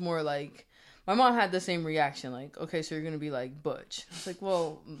 It was more like, my mom had the same reaction, like, okay, so you're going to be, like, butch. I was like,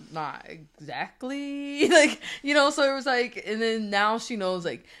 well, not exactly. Like, so it was, like, and then now she knows,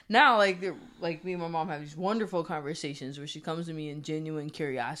 like, now, like, me and my mom have these wonderful conversations where she comes to me in genuine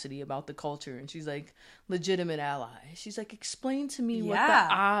curiosity about the culture. And she's like, legitimate ally. She's like, explain to me what the Yeah.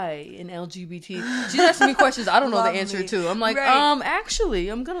 I in LGBT. She's asking me questions I don't know the Lovely. answer to. I'm like, Right. actually,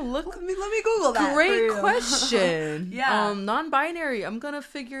 I'm gonna look. Let me Google that. Great for you. question. Yeah. Non-binary. I'm gonna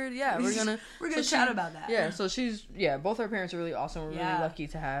figure it. Yeah, we're gonna chat about that. Yeah. So both our parents are really awesome. We're Yeah. really lucky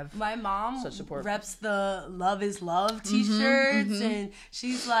to have. My mom Such support. reps the Love is Love t-shirts, and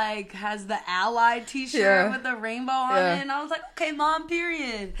she's like has the Allied t-shirt Yeah. with the rainbow on Yeah. it, and I was like, okay, mom,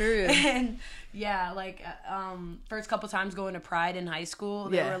 period. Period. And yeah, like first couple times going to Pride in high school,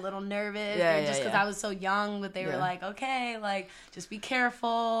 they were a little nervous, just because I was so young, but they were like, okay, like just be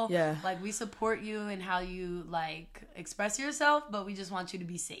careful. Yeah. Like we support you in how you like express yourself, but we just want you to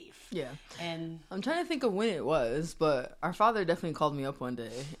be safe. Yeah. And I'm trying to think of when it was, but our father definitely called me up one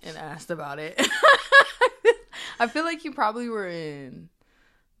day and asked about it. I feel like you probably were in.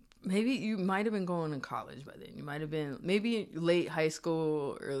 Maybe you might have been going to college by then. You might have been maybe late high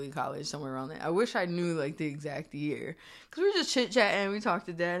school, early college, somewhere around there. I wish I knew like the exact year. Because we were just chit-chatting. We talked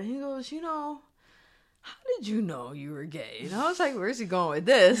to Dad. And he goes, how did you know you were gay? And I was like, where's he going with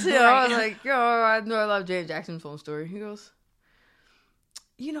this? I was like, I know I love Janet Jackson's phone story. He goes,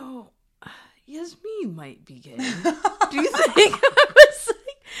 Yasmin might be gay. Do you think?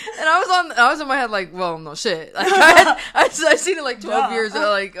 And I was in my head like, well, no shit. Like I seen it like 12 years ago.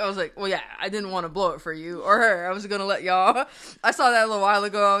 Like I was like, well, yeah, I didn't want to blow it for you or her. I was gonna let y'all. I saw that a little while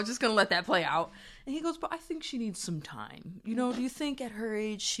ago. I was just gonna let that play out. And he goes, but I think she needs some time. Do you think at her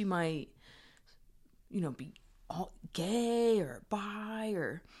age she might, be all gay or bi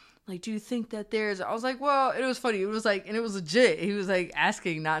or like, do you think that there's? I was like, well, it was funny. It was like, and it was legit. He was like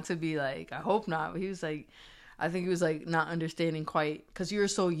asking not to be like, I hope not. But he was like. I think he was like not understanding quite because you were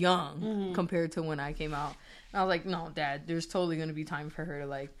so young compared to when I came out. And I was like, no, Dad, there's totally going to be time for her to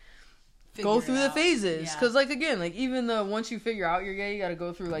like go through the phases. Because like, again, like even once you figure out you're gay, you got to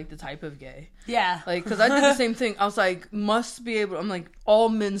go through like the type of gay. Yeah. Like, because I did the same thing. I was like, must be able, I'm like, all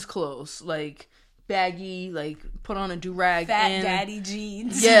men's clothes, like baggy, like put on a do-rag. Fat daddy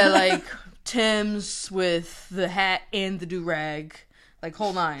jeans. Yeah, like Tim's with the hat and the do-rag. Like,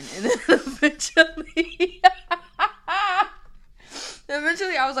 whole nine. And then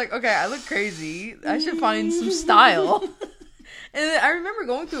eventually I was like, okay, I look crazy. I should find some style. And then I remember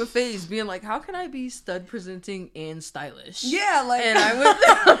going through a phase being like, how can I be stud presenting and stylish? Yeah, like. And I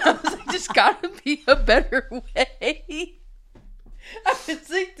was like, just gotta be a better way. I was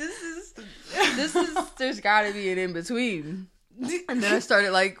like, this is, there's gotta be an in-between. And then I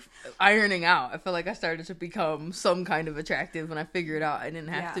started like ironing out. I felt like I started to become some kind of attractive when I figured out I didn't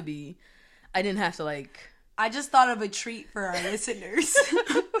have to like. I just thought of a treat for our listeners.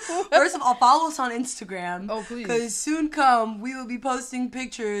 First of all, follow us on Instagram. Oh, please. Because soon come, we will be posting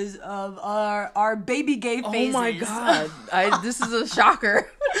pictures of our baby gay phases. Oh my God. This is a shocker.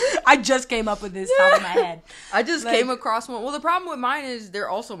 I just came up with this top of my head. I just came across one. Well, the problem with mine is they're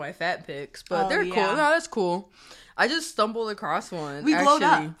also my fat pics, but they're cool. No, that's cool. I just stumbled across one. We glowed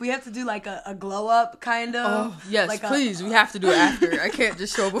up. We have to do like a glow up kind of. Oh, yes, like please. We have to do it after. I can't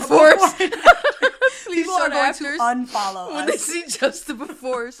just show before. People are going to unfollow us when they see just the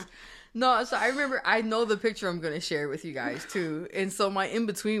befores. No, so I remember, I know the picture I'm going to share with you guys too. And so my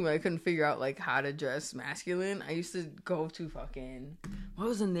in-between when I couldn't figure out like how to dress masculine, I used to go to fucking, what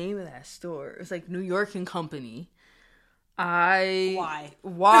was the name of that store? It was like New York and Company. Why?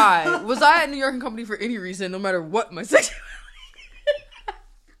 Was I at New York and Company for any reason, no matter what my sexuality?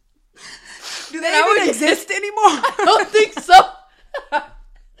 Do they even exist anymore? I don't think so.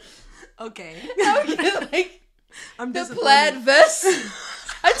 Okay. I would get like I'm the plaid vest.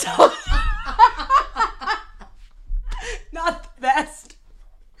 I told Not the best.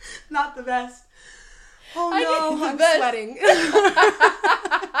 Not the best. Oh no, I'm best. sweating.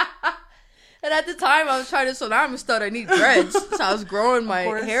 And at the time I was trying to, so now I'm a stud, I need dreads. So I was growing my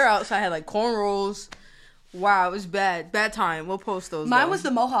hair out, so I had like cornrows. Wow, it was bad. Bad time. We'll post those. Mine was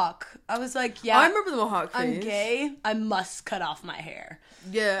the mohawk. I was like, yeah. I remember the mohawk phase. I'm gay. I must cut off my hair.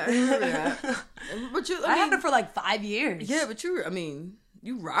 Yeah, I remember that. But I had it for like 5 years. Yeah, but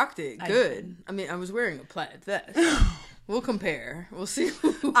you rocked it good. I was wearing a plaid vest. We'll compare. We'll see.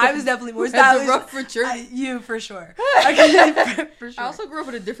 I was definitely more stylish. Rougher journey. You for sure. For sure. I also grew up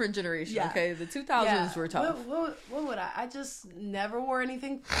in a different generation. Yeah. Okay, the 2000s were tough. What would I? I just never wore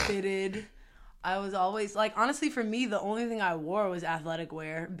anything fitted. I was always like, honestly, for me, the only thing I wore was athletic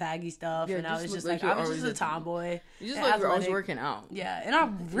wear, baggy stuff, and I was just like I was just a tomboy. You just like you were always working out. Yeah, and I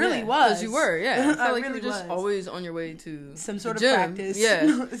really was. Because you were, yeah. I felt like really you were just always on your way to some sort of gym. practice.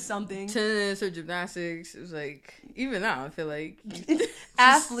 Yeah, something. Tennis or gymnastics. It was like, even now, I feel like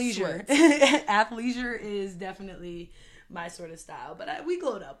athleisure. Athleisure is definitely my sort of style. But we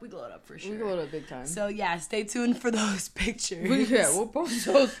glowed up. We glowed up for sure. We glowed up big time. So yeah, stay tuned for those pictures. We'll post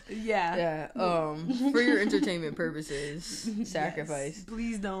those. Yeah. For your entertainment purposes, sacrifice. Yes.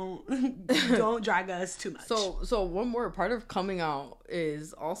 Please don't drag us too much. So one more part of coming out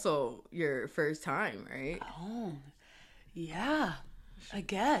is also your first time, right? Oh, yeah. I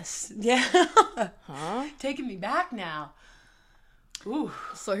guess. Yeah. Huh? Taking me back now. Ooh.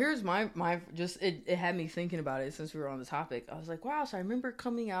 So here's my just it had me thinking about it since we were on the topic. I was like, wow, so I remember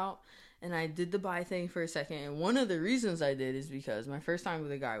coming out and I did the bi thing for a second, and one of the reasons I did is because my first time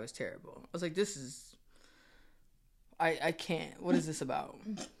with a guy was terrible. I was like, this is I can't. What is this about?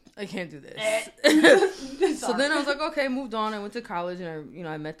 I can't do this. So then I was like, okay, moved on. I went to college and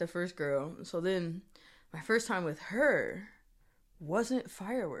I met the first girl. So then my first time with her wasn't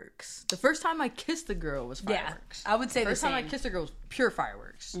fireworks. The first time I kissed a girl was fireworks. Yeah, I would say first the same. time I kissed a girl was pure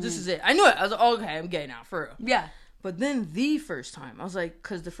fireworks. This is it. I knew it. I was like, oh, okay, I'm gay now, for real. Yeah. But then the first time, I was like,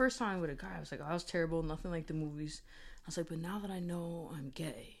 because the first time with a guy, I was like, oh, I was terrible, nothing like the movies. I was like, but now that I know I'm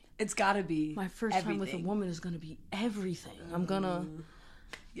gay, it's gotta be my first time with a woman is gonna be everything. I'm gonna...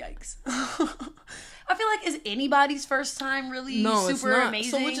 Yikes. I feel like, is anybody's first time really super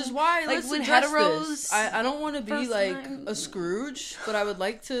amazing? So which is why, like, let's with address heteros, this. I don't want to be like time. a Scrooge, but I would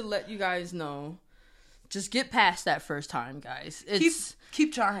like to let you guys know, just get past that first time, guys. It's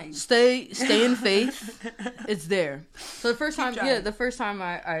keep trying. Stay in faith. It's there. So the first time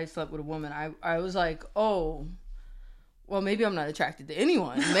I slept with a woman, I was like, oh, well, maybe I'm not attracted to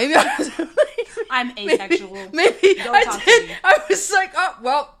anyone. Maybe I'm asexual. Maybe I was like, oh,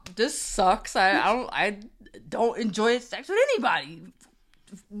 well, this sucks. I don't enjoy sex with anybody.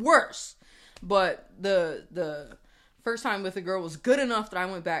 Worse. But the first time with a girl was good enough that I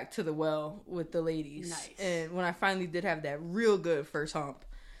went back to the well with the ladies. Nice. And when I finally did have that real good first hump,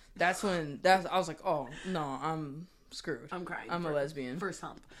 I was like, oh no, I'm screwed. I'm crying. I'm a lesbian. First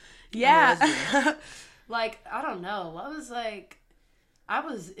hump. Yeah. Like, I don't know. I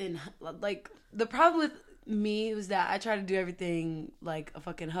was in, like, the problem with me was that I tried to do everything like a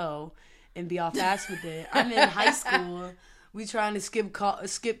fucking hoe and be all fast with it. I'm in high school. We trying to skip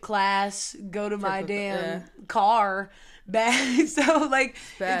class, go to my damn car back. So, like,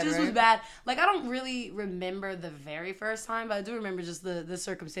 bad, it just right? was bad. Like, I don't really remember the very first time, but I do remember just the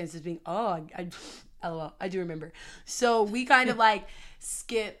circumstances being, LOL, I do remember. So we kind of like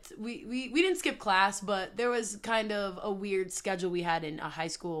skipped, we didn't skip class, but there was kind of a weird schedule we had in a high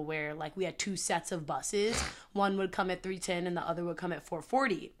school where like we had two sets of buses. One would come at 3:10 and the other would come at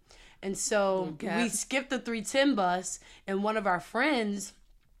 4:40. And so we skipped the 3:10 bus, and one of our friends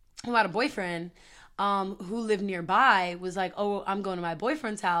who had a boyfriend who lived nearby was like, oh, I'm going to my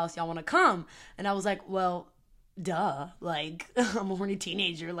boyfriend's house. Y'all want to come? And I was like, well, duh, like, I'm a horny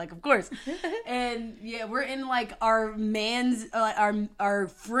teenager, like, of course. And yeah, we're in like our our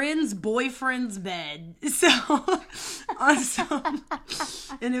friend's boyfriend's bed. So awesome.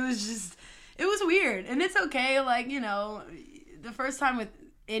 And it was weird. And it's okay, like, the first time with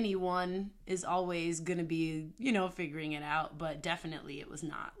anyone is always gonna be, figuring it out, but definitely it was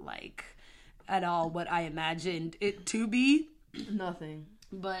not like at all what I imagined it to be. Nothing.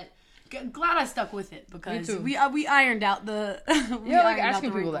 But glad I stuck with it because we ironed out the like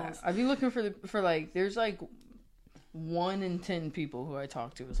asking people that. I'd be looking for like, there's like 1 in 10 people who I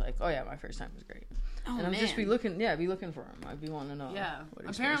talk to was like, oh yeah, my first time was great. Oh, and I'd just be looking for them. I'd be wanting to know. Yeah.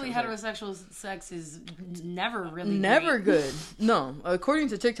 Apparently heterosexual sex is never really great. Good. No. According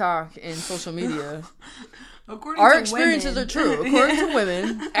to TikTok and social media, our experiences are true. According to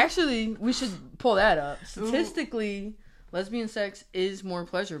women, actually, we should pull that up. Statistically, lesbian sex is more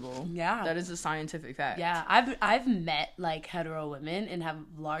pleasurable. Yeah. That is a scientific fact. Yeah. I've met like hetero women and have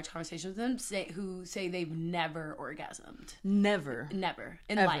large conversations with them who say they've never orgasmed. Never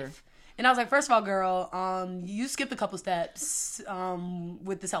in life. And I was like, first of all, girl, you skipped a couple steps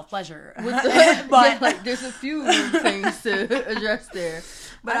with the self-pleasure. But like, there's a few things to address there.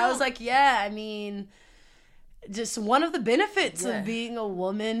 But I was like, yeah, I mean, just one of the benefits of being a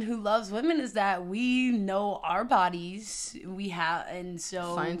woman who loves women is that we know our bodies. And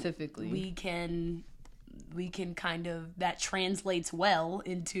so scientifically we can kind of, that translates well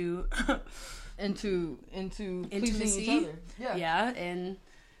into pleasing intimacy. each other. Yeah, and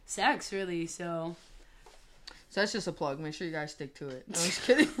sex, really. So that's just a plug. Make sure you guys stick to it. No, I'm just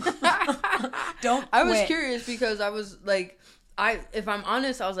kidding. Don't I was curious because I was like, if I'm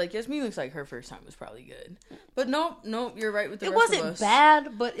honest, I was like, Yasmin looks like her first time was probably good. But nope, you're right with the rest of us. It wasn't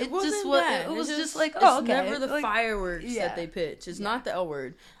bad, but it just was. It was just like, oh, okay. It's never the fireworks that they pitch. It's not the L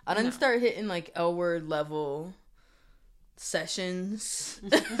word. I didn't start hitting like L word level sessions.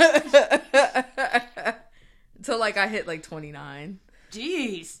 till like I hit like 29.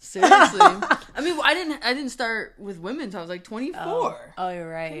 Jeez. Seriously. I mean, I didn't start with women until I was like 24. Oh, you're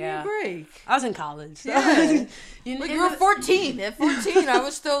right. Give Yeah. me a break. I was in college. So. Yeah. You were 14. At 14, I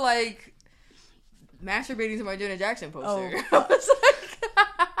was still like masturbating to my Janet Jackson poster. I was like,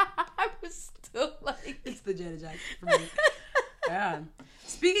 I was still like, it's the Janet Jackson for me. Yeah.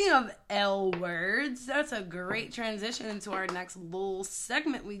 Speaking of L words, that's a great transition into our next little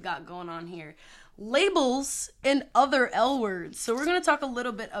segment we got going on here. Labels and other L words. So we're going to talk a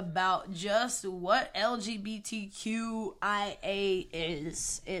little bit about just what LGBTQIA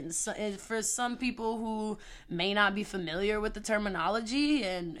is. And for some people who may not be familiar with the terminology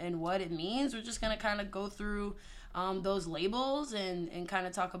and what it means, we're just going to kind of go through those labels and kind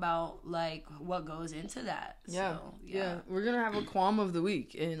of talk about like what goes into that. Yeah. So, yeah. We're going to have a qualm of the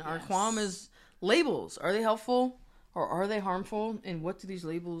week. And our qualm is labels. Are they helpful? Or are they harmful? And what do these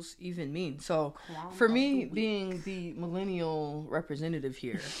labels even mean? So, for me, being the millennial representative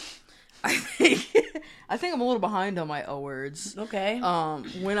here, I think I'm a little behind on my L words. Okay.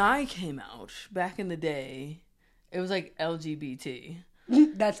 When I came out back in the day, it was like LGBT.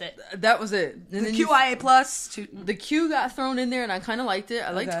 That's it. That was it. And the QIA plus. The Q got thrown in there, and I kind of liked it.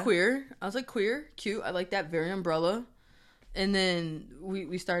 I liked queer. I was like, queer, cute. I like that, very umbrella. And then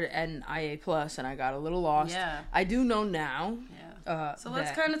we started adding IA plus, and I got a little lost. Yeah. I do know now. Yeah. So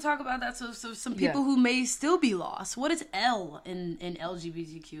let's kind of talk about that. So some people who may still be lost. What is L in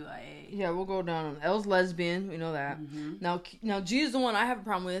LGBTQIA? Yeah, we'll go down. L's lesbian. We know that. Mm-hmm. Now G is the one I have a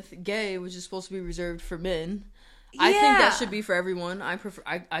problem with. Gay, which is supposed to be reserved for men. Yeah. I think that should be for everyone. I prefer.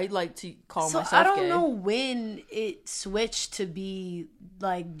 I like to call myself gay. I don't know when it switched to be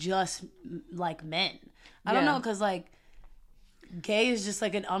like just like men. I don't know, because like gay is just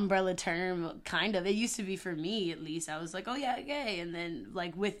like an umbrella term, kind of. It used to be for me, at least. I was like, oh yeah, gay. And then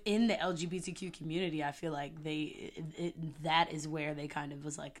like within the LGBTQ community, I feel like that is where they kind of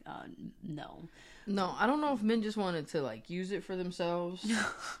was like, no. No, I don't know if men just wanted to like use it for themselves.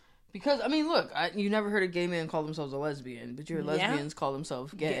 Because, I mean, look, you never heard a gay man call themselves a lesbian, but you hear lesbians call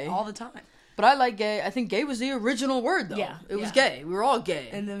themselves gay. All the time. But I like gay. I think gay was the original word, though. Yeah. It was gay. We were all gay.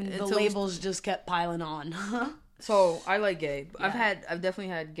 And then the labels just kept piling on. So, I like gay. Yeah. I've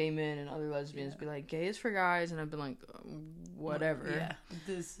definitely had gay men and other lesbians be like, gay is for guys, and I've been like, whatever. Yeah.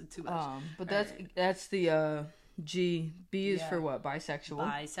 This is too much. But that's the... G. B is for what? Bisexual.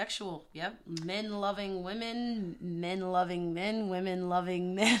 Bisexual. Yep. Men loving women, men loving men, women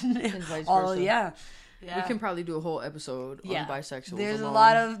loving men. And vice versa. Yeah. We can probably do a whole episode on bisexuals. There's a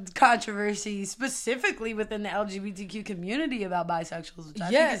lot of controversy specifically within the LGBTQ community about bisexuals, which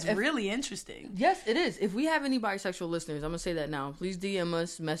I think is really interesting. Yes, it is. If we have any bisexual listeners, I'm going to say that now. Please DM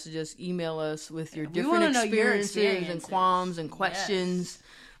us, message us, email us with your different experiences and qualms and questions. Yes.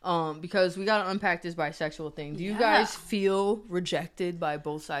 Because we gotta unpack this bisexual thing. Do you guys feel rejected by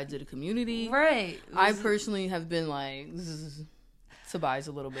both sides of the community? Right. I personally have been like, this is to bi's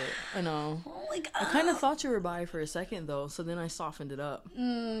a little bit. I know. I kind of thought you were bi for a second though, so then I softened it up.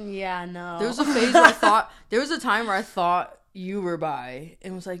 Yeah, no. There was a phase where there was a time where I thought you were bi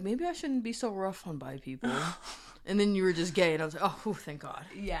and was like, maybe I shouldn't be so rough on bi people. And then you were just gay, and I was like, oh, thank God.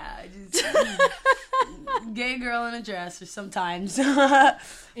 Yeah, just gay girl in a dress, or sometimes.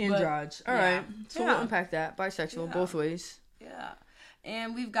 Androgyny. All right. So we'll unpack that. Bisexual, both ways. Yeah.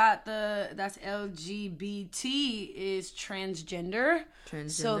 And we've got that's LGBT is transgender.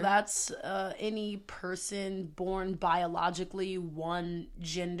 So that's any person born biologically one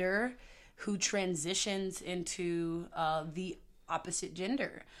gender who transitions into the opposite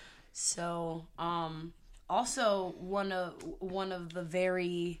gender. So, also, one of the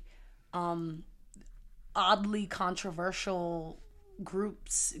very oddly controversial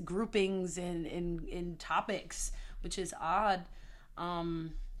groupings in topics, which is odd. I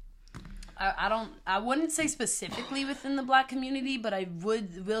wouldn't say specifically within the Black community, but I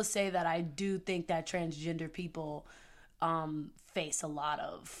will say that I do think that transgender people face a lot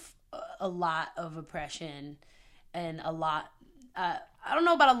of oppression and a lot. I don't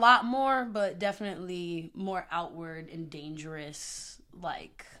know about a lot more, but definitely more outward and dangerous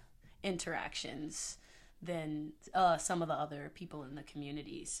like interactions than some of the other people in the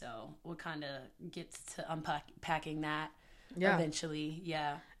community. So we'll kind of get to unpacking that eventually.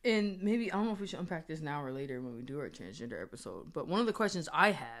 Yeah. And maybe, I don't know if we should unpack this now or later when we do our transgender episode, but one of the questions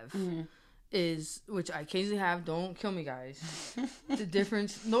I have is, which I occasionally have, don't kill me guys, the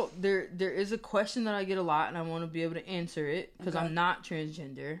difference, there is a question that I get a lot and I want to be able to answer it because I'm not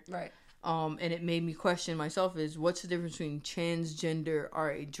transgender. Right. And it made me question myself is, what's the difference between transgender or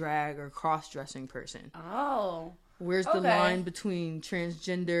a drag or cross-dressing person? Oh. Where's the line between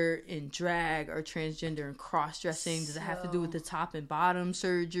transgender and drag, or transgender and cross-dressing? Does it have to do with the top and bottom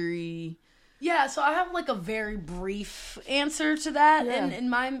surgery? Yeah, so I have like a very brief answer to that. Yeah. And in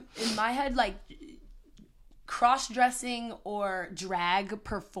my head, like, cross-dressing or drag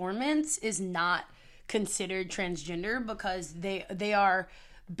performance is not considered transgender, because they are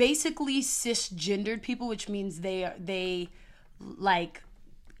basically cisgendered people, which means they like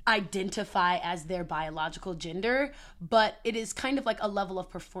identify as their biological gender, but it is kind of like a level of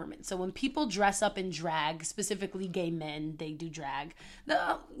performance. So when people dress up in drag, specifically gay men, they do drag.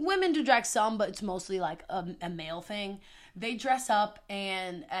 The women do drag some, but it's mostly like a male thing. They dress up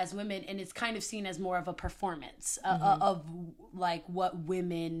and as women, and it's kind of seen as more of a performance of like what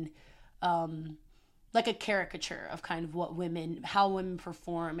women, like a caricature of kind of how women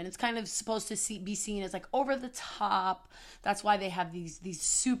perform. And it's kind of supposed to be seen as like over the top. That's why they have these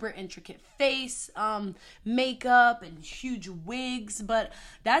super intricate face makeup and huge wigs. But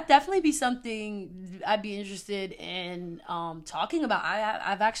that'd definitely be something I'd be interested in talking about.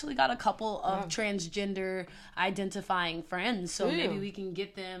 I've actually got a couple of transgender identifying friends, so maybe we can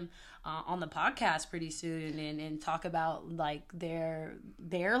get them on the podcast pretty soon and talk about like their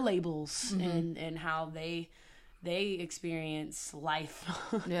labels and how they experience life.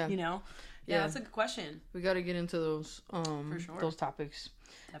 Yeah. You know? Yeah, that's a good question. We got to get into those For sure. those topics.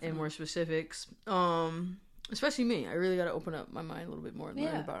 Definitely. And more specifics. Especially me. I really got to open up my mind a little bit more and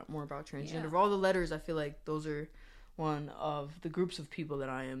learn more about transgender. Yeah. Of all the letters, I feel like those are one of the groups of people that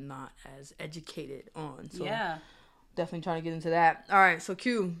I am not as educated on. So definitely trying to get into that. All right, so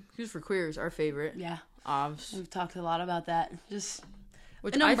Q's for queers, our favorite. Yeah. Obvs. We've talked a lot about that. Just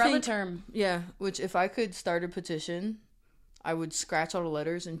an umbrella term. Yeah, which if I could start a petition, I would scratch all the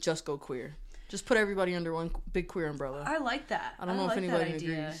letters and just go queer. Just put everybody under one big queer umbrella. I like that. I don't know if anybody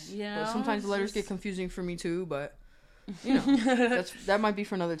agrees. You know, but sometimes the letters get confusing for me too, but you know, that might be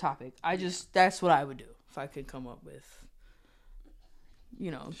for another topic. That's what I would do if I could come up with,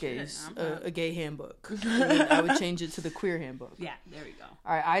 you know, a gay handbook. I would change it to the queer handbook. Yeah, there we go.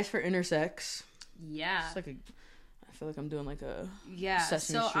 All right, I's for intersex. Yeah. It's like I feel like I'm doing like a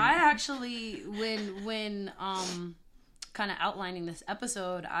Sesame Street. I actually when kind of outlining this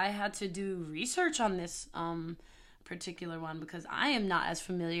episode, I had to do research on this particular one because I am not as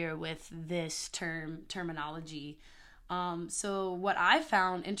familiar with this terminology. So what I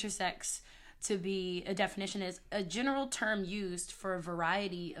found intersex to be a definition is a general term used for a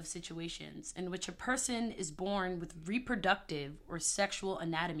variety of situations in which a person is born with reproductive or sexual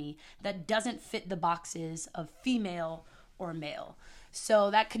anatomy that doesn't fit the boxes of female or male. So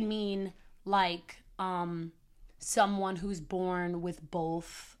that could mean like someone who's born with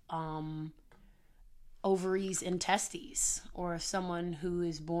both ovaries and testes, or someone who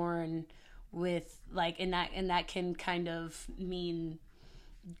is born with like, and that can kind of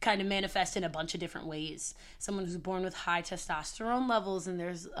manifest in a bunch of different ways. Someone who's born with high testosterone levels and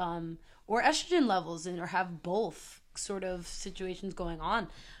there's or estrogen levels or have both sort of situations going on.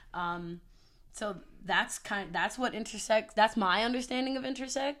 So that's what intersex. That's my understanding of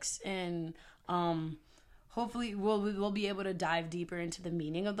intersex, and hopefully we'll be able to dive deeper into the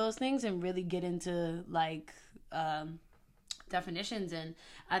meaning of those things and really get into like definitions. And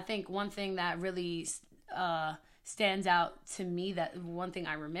I think one thing that really stands out to me, that one thing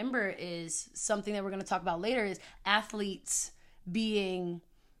I remember is something that we're going to talk about later, is athletes being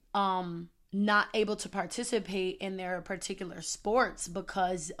not able to participate in their particular sports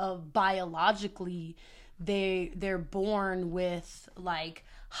because of biologically they're born with like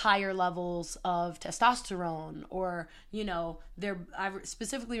higher levels of testosterone, or you know, I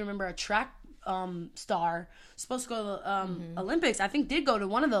specifically remember a track star supposed to go to the Olympics. I think did go to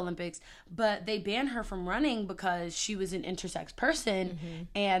one of the Olympics, but they banned her from because she was an intersex person,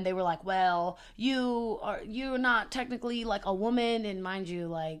 and they were like, well, you're not technically like a woman, and mind you,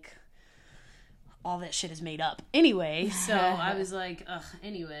 like all that shit is made up anyway. So I was like, ugh,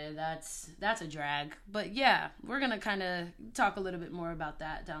 anyway, that's a drag. But yeah, we're gonna kind of talk a little bit more about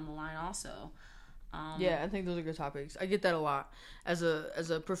that down the line also. Yeah, I think those are good topics. I get that a lot. As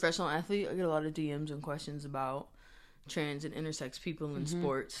a professional athlete, I get a lot of DMs and questions about trans and intersex people in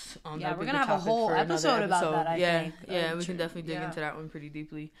sports. Yeah, we're going to have a whole episode about that, I think. Yeah, we can definitely dig into that one pretty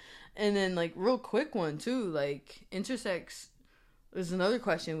deeply. And then, like, real quick one, too. Like, intersex is another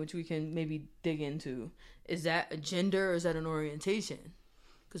question which we can maybe dig into. Is that a gender or is that an orientation?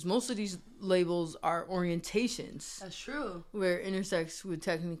 Because most of these labels are orientations. That's true. Where intersex would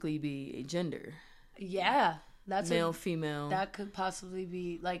technically be a gender. Yeah, that's male, female. That could possibly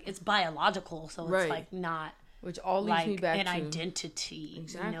be like, it's biological, so it's like not. Which all leads me back an to identity.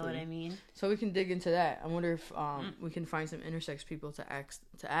 Exactly. You know what I mean? So we can dig into that. I wonder if we can find some intersex people to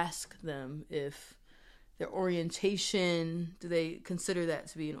ask them if their orientation, do they consider that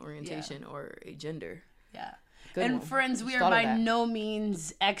to be an orientation or a gender? Yeah. Good and one. friends, we Just are thought of by that. no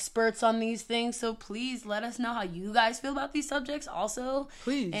means experts on these things, so please let us know how you guys feel about these subjects also.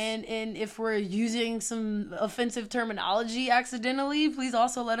 Please. And if we're using some offensive terminology accidentally, please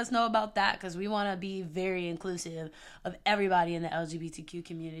also let us know about that, because we want to be very inclusive of everybody in the LGBTQ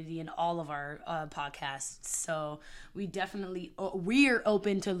community in all of our podcasts. So we definitely, we're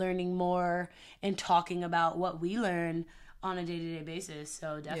open to learning more and talking about what we learn on a day-to-day basis,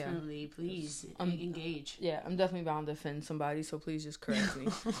 so definitely please engage. Yeah, I'm definitely bound to offend somebody, so please just correct me.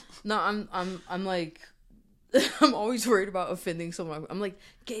 No, I'm like, I'm always worried about offending someone. I'm like,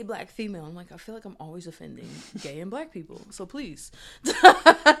 gay black female. I'm like, I feel like I'm always offending gay and black people, so please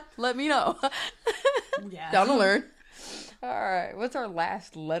let me know. Yeah, Down to learn. All right, what's our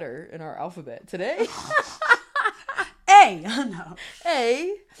last letter in our alphabet today? A. No.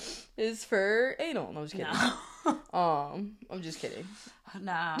 A is for anal. No, I'm just kidding. No. I'm just kidding.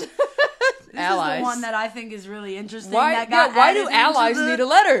 Nah. This Allies. is the one that I think is really interesting. Why? That got Why added do allies into the- need a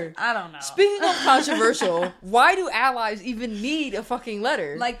letter? I don't know. Speaking of controversial, why do allies even need a fucking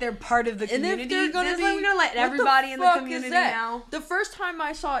letter? Like they're part of the and community. if they're gonna be, we're gonna let what everybody in the fuck is community that? now. The first time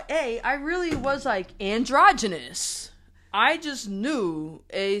I saw A, I really was like androgynous. I just knew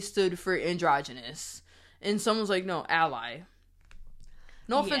A stood for androgynous, and someone was like, "No, ally."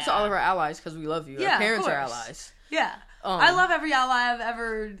 No offense to all of our allies, because we love you. Yeah, Our of parents are course. allies. Yeah. I love every ally I've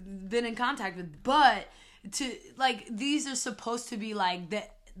ever been in contact with, but to like these are supposed to be like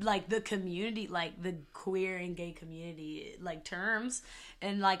the community, like the queer and gay community like terms,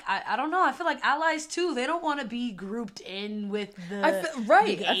 and like I don't know, I feel like allies too, they don't want to be grouped in with the I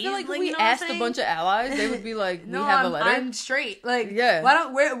feel like if we you know asked what I'm a bunch of allies, they would be like, no, "We have a letter." I'm straight. Like, Yeah. why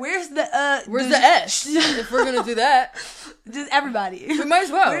don't where's the Where's the S? If we're gonna do that, just everybody. we might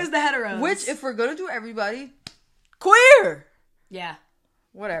as well. Where's the heteros? Which, if we're gonna do everybody, queer. yeah.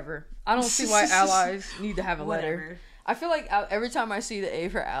 Whatever. I don't see why allies need to have a letter. Whatever. I feel like every time I see the A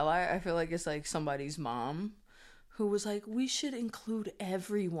for ally, I feel like it's like somebody's mom who was like, we should include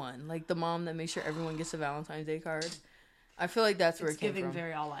everyone. Like the mom that makes sure everyone gets a Valentine's Day card. I feel like that's where It's it came giving from.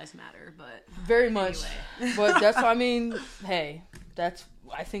 very all lives matter, but Very much. Anyway. But that's, I mean, hey,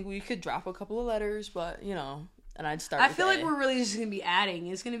 I think we could drop a couple of letters, but, you know, and I'd start I with feel like A. we're really just gonna be adding.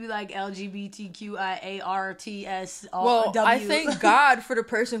 It's gonna be like LGBTQIARTS. Well, I thank God for the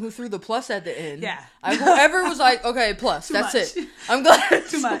person who threw the plus at the end. Yeah. Whoever was like, okay, plus, that's much. it. I'm glad.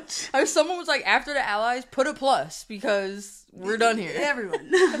 Too much. Someone was like, after the allies, put a plus because we're done here. Everyone.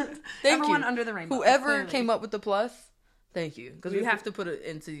 Thank Everyone you. under the rainbow. Whoever clearly. came up with the plus, thank you. Because we have to put it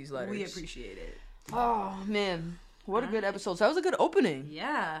into these letters. We appreciate it. Oh, man. What a good episode. So that was a good opening.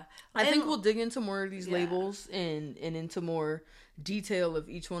 Yeah. I think we'll dig into more of these labels and into more detail of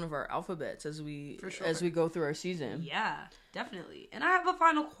each one of our alphabets as we go through our season. Yeah, definitely. And I have a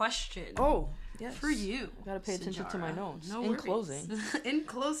final question. Oh, yes. For you. Gotta pay attention to my notes. No In worries. closing. In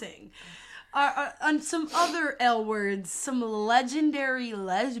closing. On some other L words, some legendary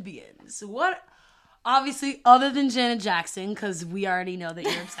lesbians. What, obviously, other than Janet Jackson, because we already know that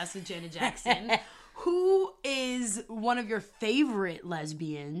you're obsessed with Janet Jackson, who is one of your favorite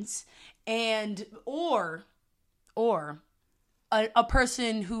lesbians, and or a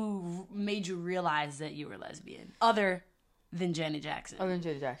person who made you realize that you were lesbian, other than Janet Jackson? Other than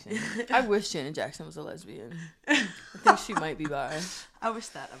Janet Jackson. I wish Janet Jackson was a lesbian. I think she might be bi. I wish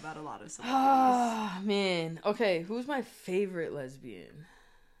that about a lot of celebrities. Oh, man. Okay, who's my favorite lesbian?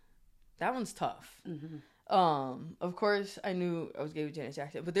 That one's tough. Mm-hmm. Of course, I knew I was gay with Janet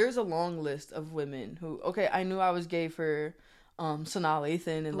Jackson, but there's a long list of women who, okay, I knew I was gay for Sanaa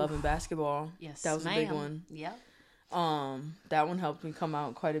Lathan in Love and Basketball. Yes, that was a big one. Yep. That one helped me come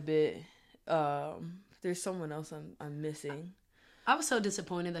out quite a bit. There's someone else I'm missing. I was so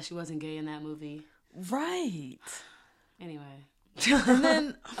disappointed that she wasn't gay in that movie. Right. Anyway. And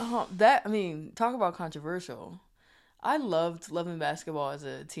then talk about controversial. I loved Love and Basketball as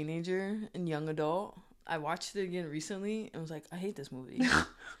a teenager and young adult. I watched it again recently and was like, I hate this movie.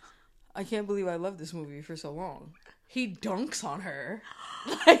 I can't believe I loved this movie for so long. He dunks on her.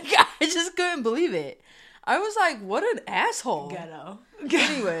 Like, I just couldn't believe it. I was like, what an asshole. Ghetto.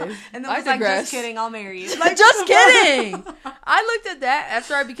 Anyway, And then I was like, digress. just kidding, I'll marry you. Like, Just kidding. I looked at that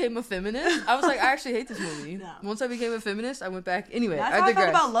after I became a feminist. I was like, I actually hate this movie. No. Once I became a feminist, I went back. Anyway, That's I how I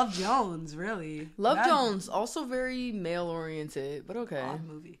digress. felt about Love Jones, really. Love That Jones, also very male-oriented, but okay. odd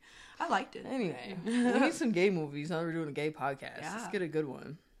movie. I liked it. Anyway, we need some gay movies. Now we're doing a gay podcast. Yeah. Let's get a good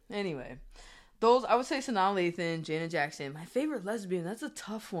one. Anyway, those, I would say Sanaa Lathan, Janet Jackson. My favorite lesbian, that's a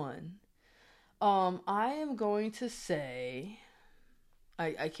tough one. I am going to say,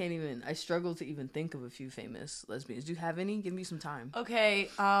 I can't even, I struggle to even think of a few famous lesbians. Do you have any? Give me some time. Okay,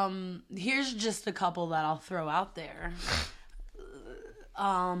 here's just a couple that I'll throw out there.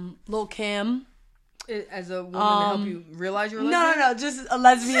 Lil' Kim. As a woman to help you realize you're a lesbian? No, just a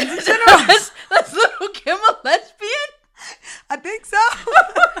lesbian in general. That's Lil' Kim a lesbian? I think so.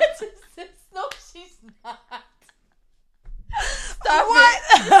 No, she's not. Stop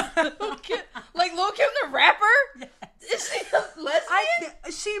what? Lil' Kim, like Lil' Kim the rapper? Yes. Is she a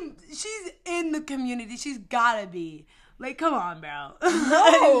lesbian? She's in the community. She's gotta be. Like, come on, bro.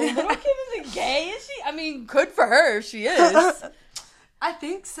 No, Lil' Kim isn't gay, is she? I mean, good for her if she is. I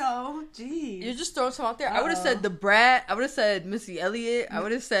think so. Jeez. You're just throwing some out there. I would have said The Brat. I would have said Missy Elliott. I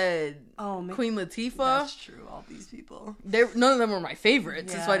would have said Queen Latifah. That's true. All these people. None of them were my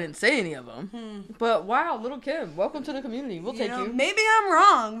favorites. That's why I didn't say any of them. But wow, Lil' Kim, welcome to the community. We'll take you. Maybe I'm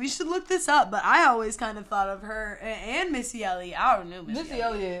wrong. We should look this up. But I always kind of thought of her and Missy Elliott. I don't know Missy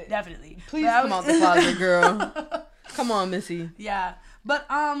Elliott. Definitely. Please come out the closet, girl. Come on, Missy. Yeah. But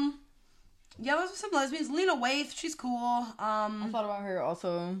yeah, those are some lesbians. Lena Waithe, she's cool. I thought about her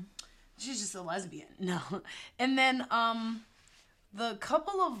also. She's just a lesbian. No. And then the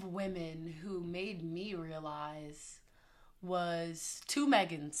couple of women who made me realize was two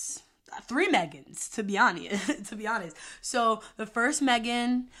Megans. Three Megans, to be honest. So the first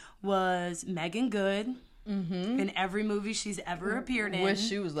Megan was Megan Good in every movie she's ever appeared in. Wish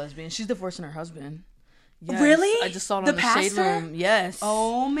she was lesbian. She's divorcing her husband. Yes. Really? I just saw it on the Shade Room. Yes.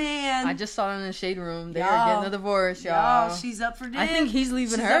 Oh, man. I just saw it in the Shade Room. They are getting a divorce, y'all. She's up for dinner. I think he's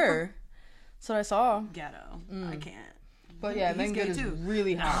leaving her. That's what I saw. Ghetto. I can't. But yeah, Megan Good is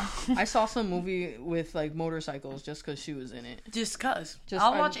really hot. I saw some movie with like motorcycles just because she was in it. Just cause.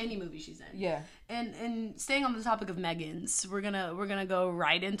 I'll watch any movie she's in. Yeah. And staying on the topic of Megans, we're gonna go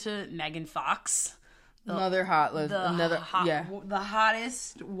right into Megan Fox. Another hot lesbian. The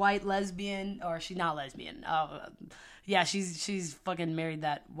hottest white lesbian, or she's not lesbian. Yeah, she's fucking married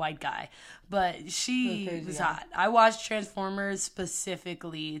that white guy, but she was hot. I watched Transformers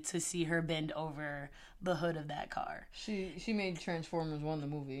specifically to see her bend over the hood of that car. She made Transformers 1 the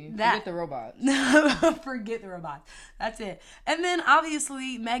movie. Forget the robots. Forget the robots. That's it. And then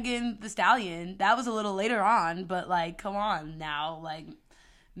obviously Megan Thee Stallion. That was a little later on, but like, come on now, like.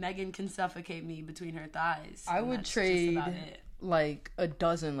 Megan can suffocate me between her thighs. I would trade like a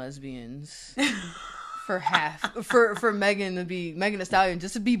dozen lesbians for half for Megan Thee Stallion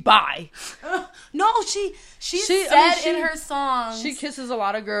just to be bi. No, she said in her songs she kisses a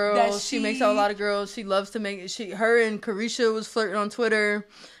lot of girls. She makes out a lot of girls. She loves to make her and Carisha was flirting on Twitter.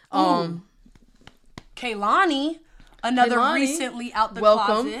 Kaylani. Another recently out the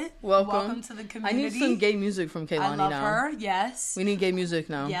closet. Welcome to the community. I need some gay music from Kaylani now. I love her, yes. We need gay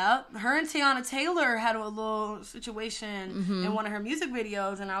music now. Yep. Her and Tiana Taylor had a little situation in one of her music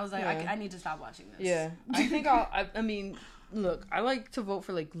videos, and I was like, I need to stop watching this. Yeah. I think I mean, look, I like to vote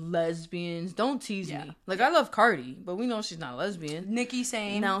for, like, lesbians. Don't tease me. Like, I love Cardi, but we know she's not a lesbian. Nikki,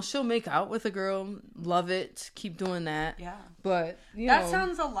 same. Now, she'll make out with a girl. Love it. Keep doing that. Yeah. But, you know. That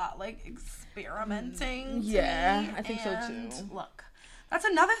sounds a lot like experimenting. Yeah, I think so, too. Look, that's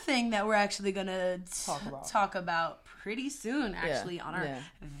another thing that we're actually going to talk about pretty soon, actually, on our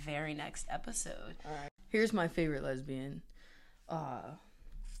very next episode. All right. Here's my favorite lesbian.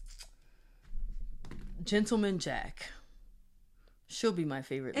 Gentleman Jack. She'll be my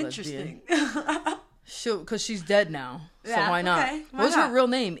favorite lesbian. Because she's dead now. So why not? Okay, What's her real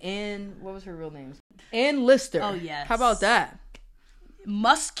name? What was her real name? Ann Lister. Oh, yes. How about that?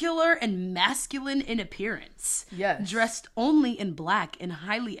 Muscular and masculine in appearance. Yes. Dressed only in black and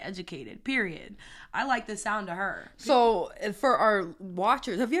highly educated. Period. I like the sound of her. So, for our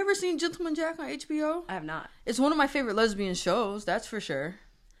watchers, have you ever seen Gentleman Jack on HBO? I have not. It's one of my favorite lesbian shows, that's for sure.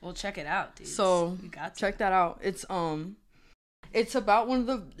 Well, check it out, dude. So, check that out. It's about one of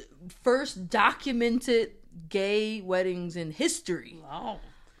the first documented gay weddings in history. Wow.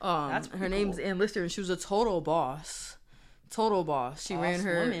 Her name's Ann Lister, and she was a total boss. She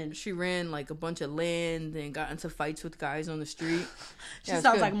ran like a bunch of land and got into fights with guys on the street. She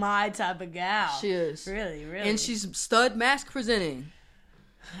sounds like my type of gal. She is. Really. And she's stud mask presenting.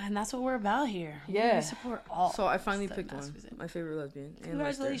 And that's what we're about here. Yeah. We support all. So I finally picked one. My favorite lesbian.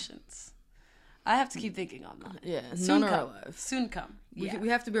 Congratulations. I have to keep thinking on that. Yeah. None are alive. Soon come. Yeah. We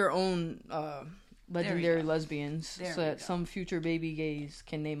have to be our own legendary lesbians so that some future baby gays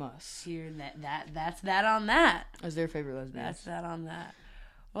can name us. That's that on that. As their favorite lesbians. That's that on that.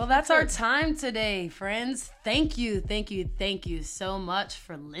 Well, that's our time today, friends. Thank you so much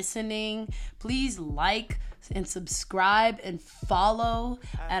for listening. Please like and subscribe and follow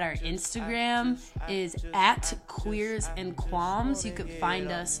at our Instagram is at Queers and Qualms. You can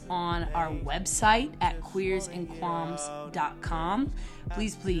find us on our website at queersandqualms.com.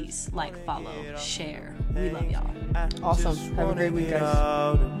 Please like, follow, share. We love y'all. Awesome. Have a great week,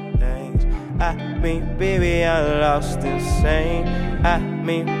 guys. I mean, baby, I'm lost insane. I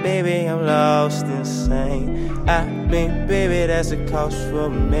mean, baby, I'm lost insane. I mean, baby, that's a cost for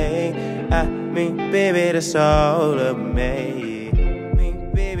me. I mean, baby, that's all of me.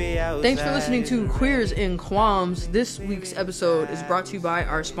 Thanks for listening to Queers and Qualms. This week's episode is brought to you by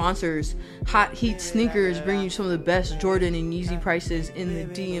our sponsors. Hot Heat Sneakers bring you some of the best Jordan and Yeezy prices in the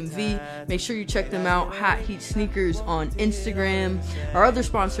DMV. Make sure you check them out. Hot Heat Sneakers on Instagram. Our other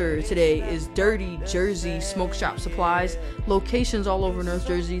sponsor today is Dirty Jersey Smoke Shop Supplies. Locations all over North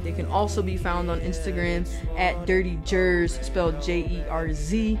Jersey. They can also be found on Instagram at Dirty Jerz, spelled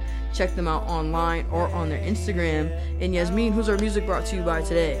Jerz. Check them out online or on their Instagram. And Yasmin, who's our music brought to you by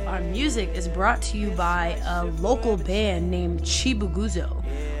today? Our music is brought to you by a local band named Chibuguzo,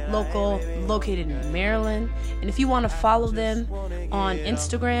 located in Maryland. And if you want to follow them on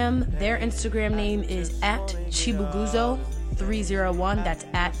Instagram, their Instagram name is at Chibuguzo301. That's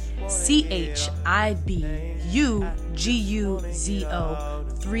at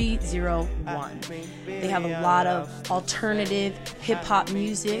CHIBUGUZO301. They have a lot of alternative hip-hop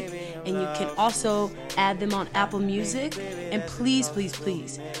music, and you can also add them on Apple Music. And please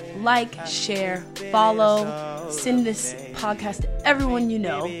like, share, follow, send this podcast to everyone you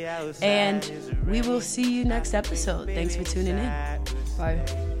know, and we will see you next episode. Thanks for tuning in. Bye.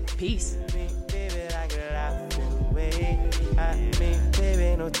 Peace.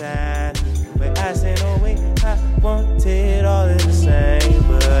 I say no way, I want it all in the same,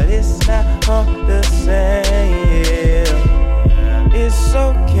 but it's not all the same, yeah. It's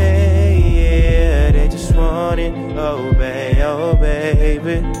okay, yeah, they just want it, oh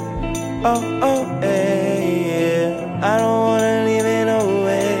baby, oh hey, yeah. I don't wanna leave it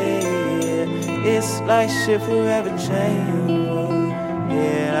away, yeah. It's like shit forever change,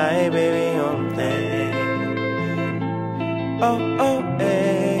 yeah, like baby, I'm playing. Oh,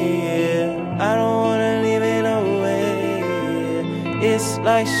 hey, yeah. I don't wanna leave it away. It's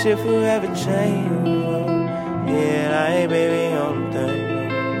like shit forever change. Yeah, like baby, I'm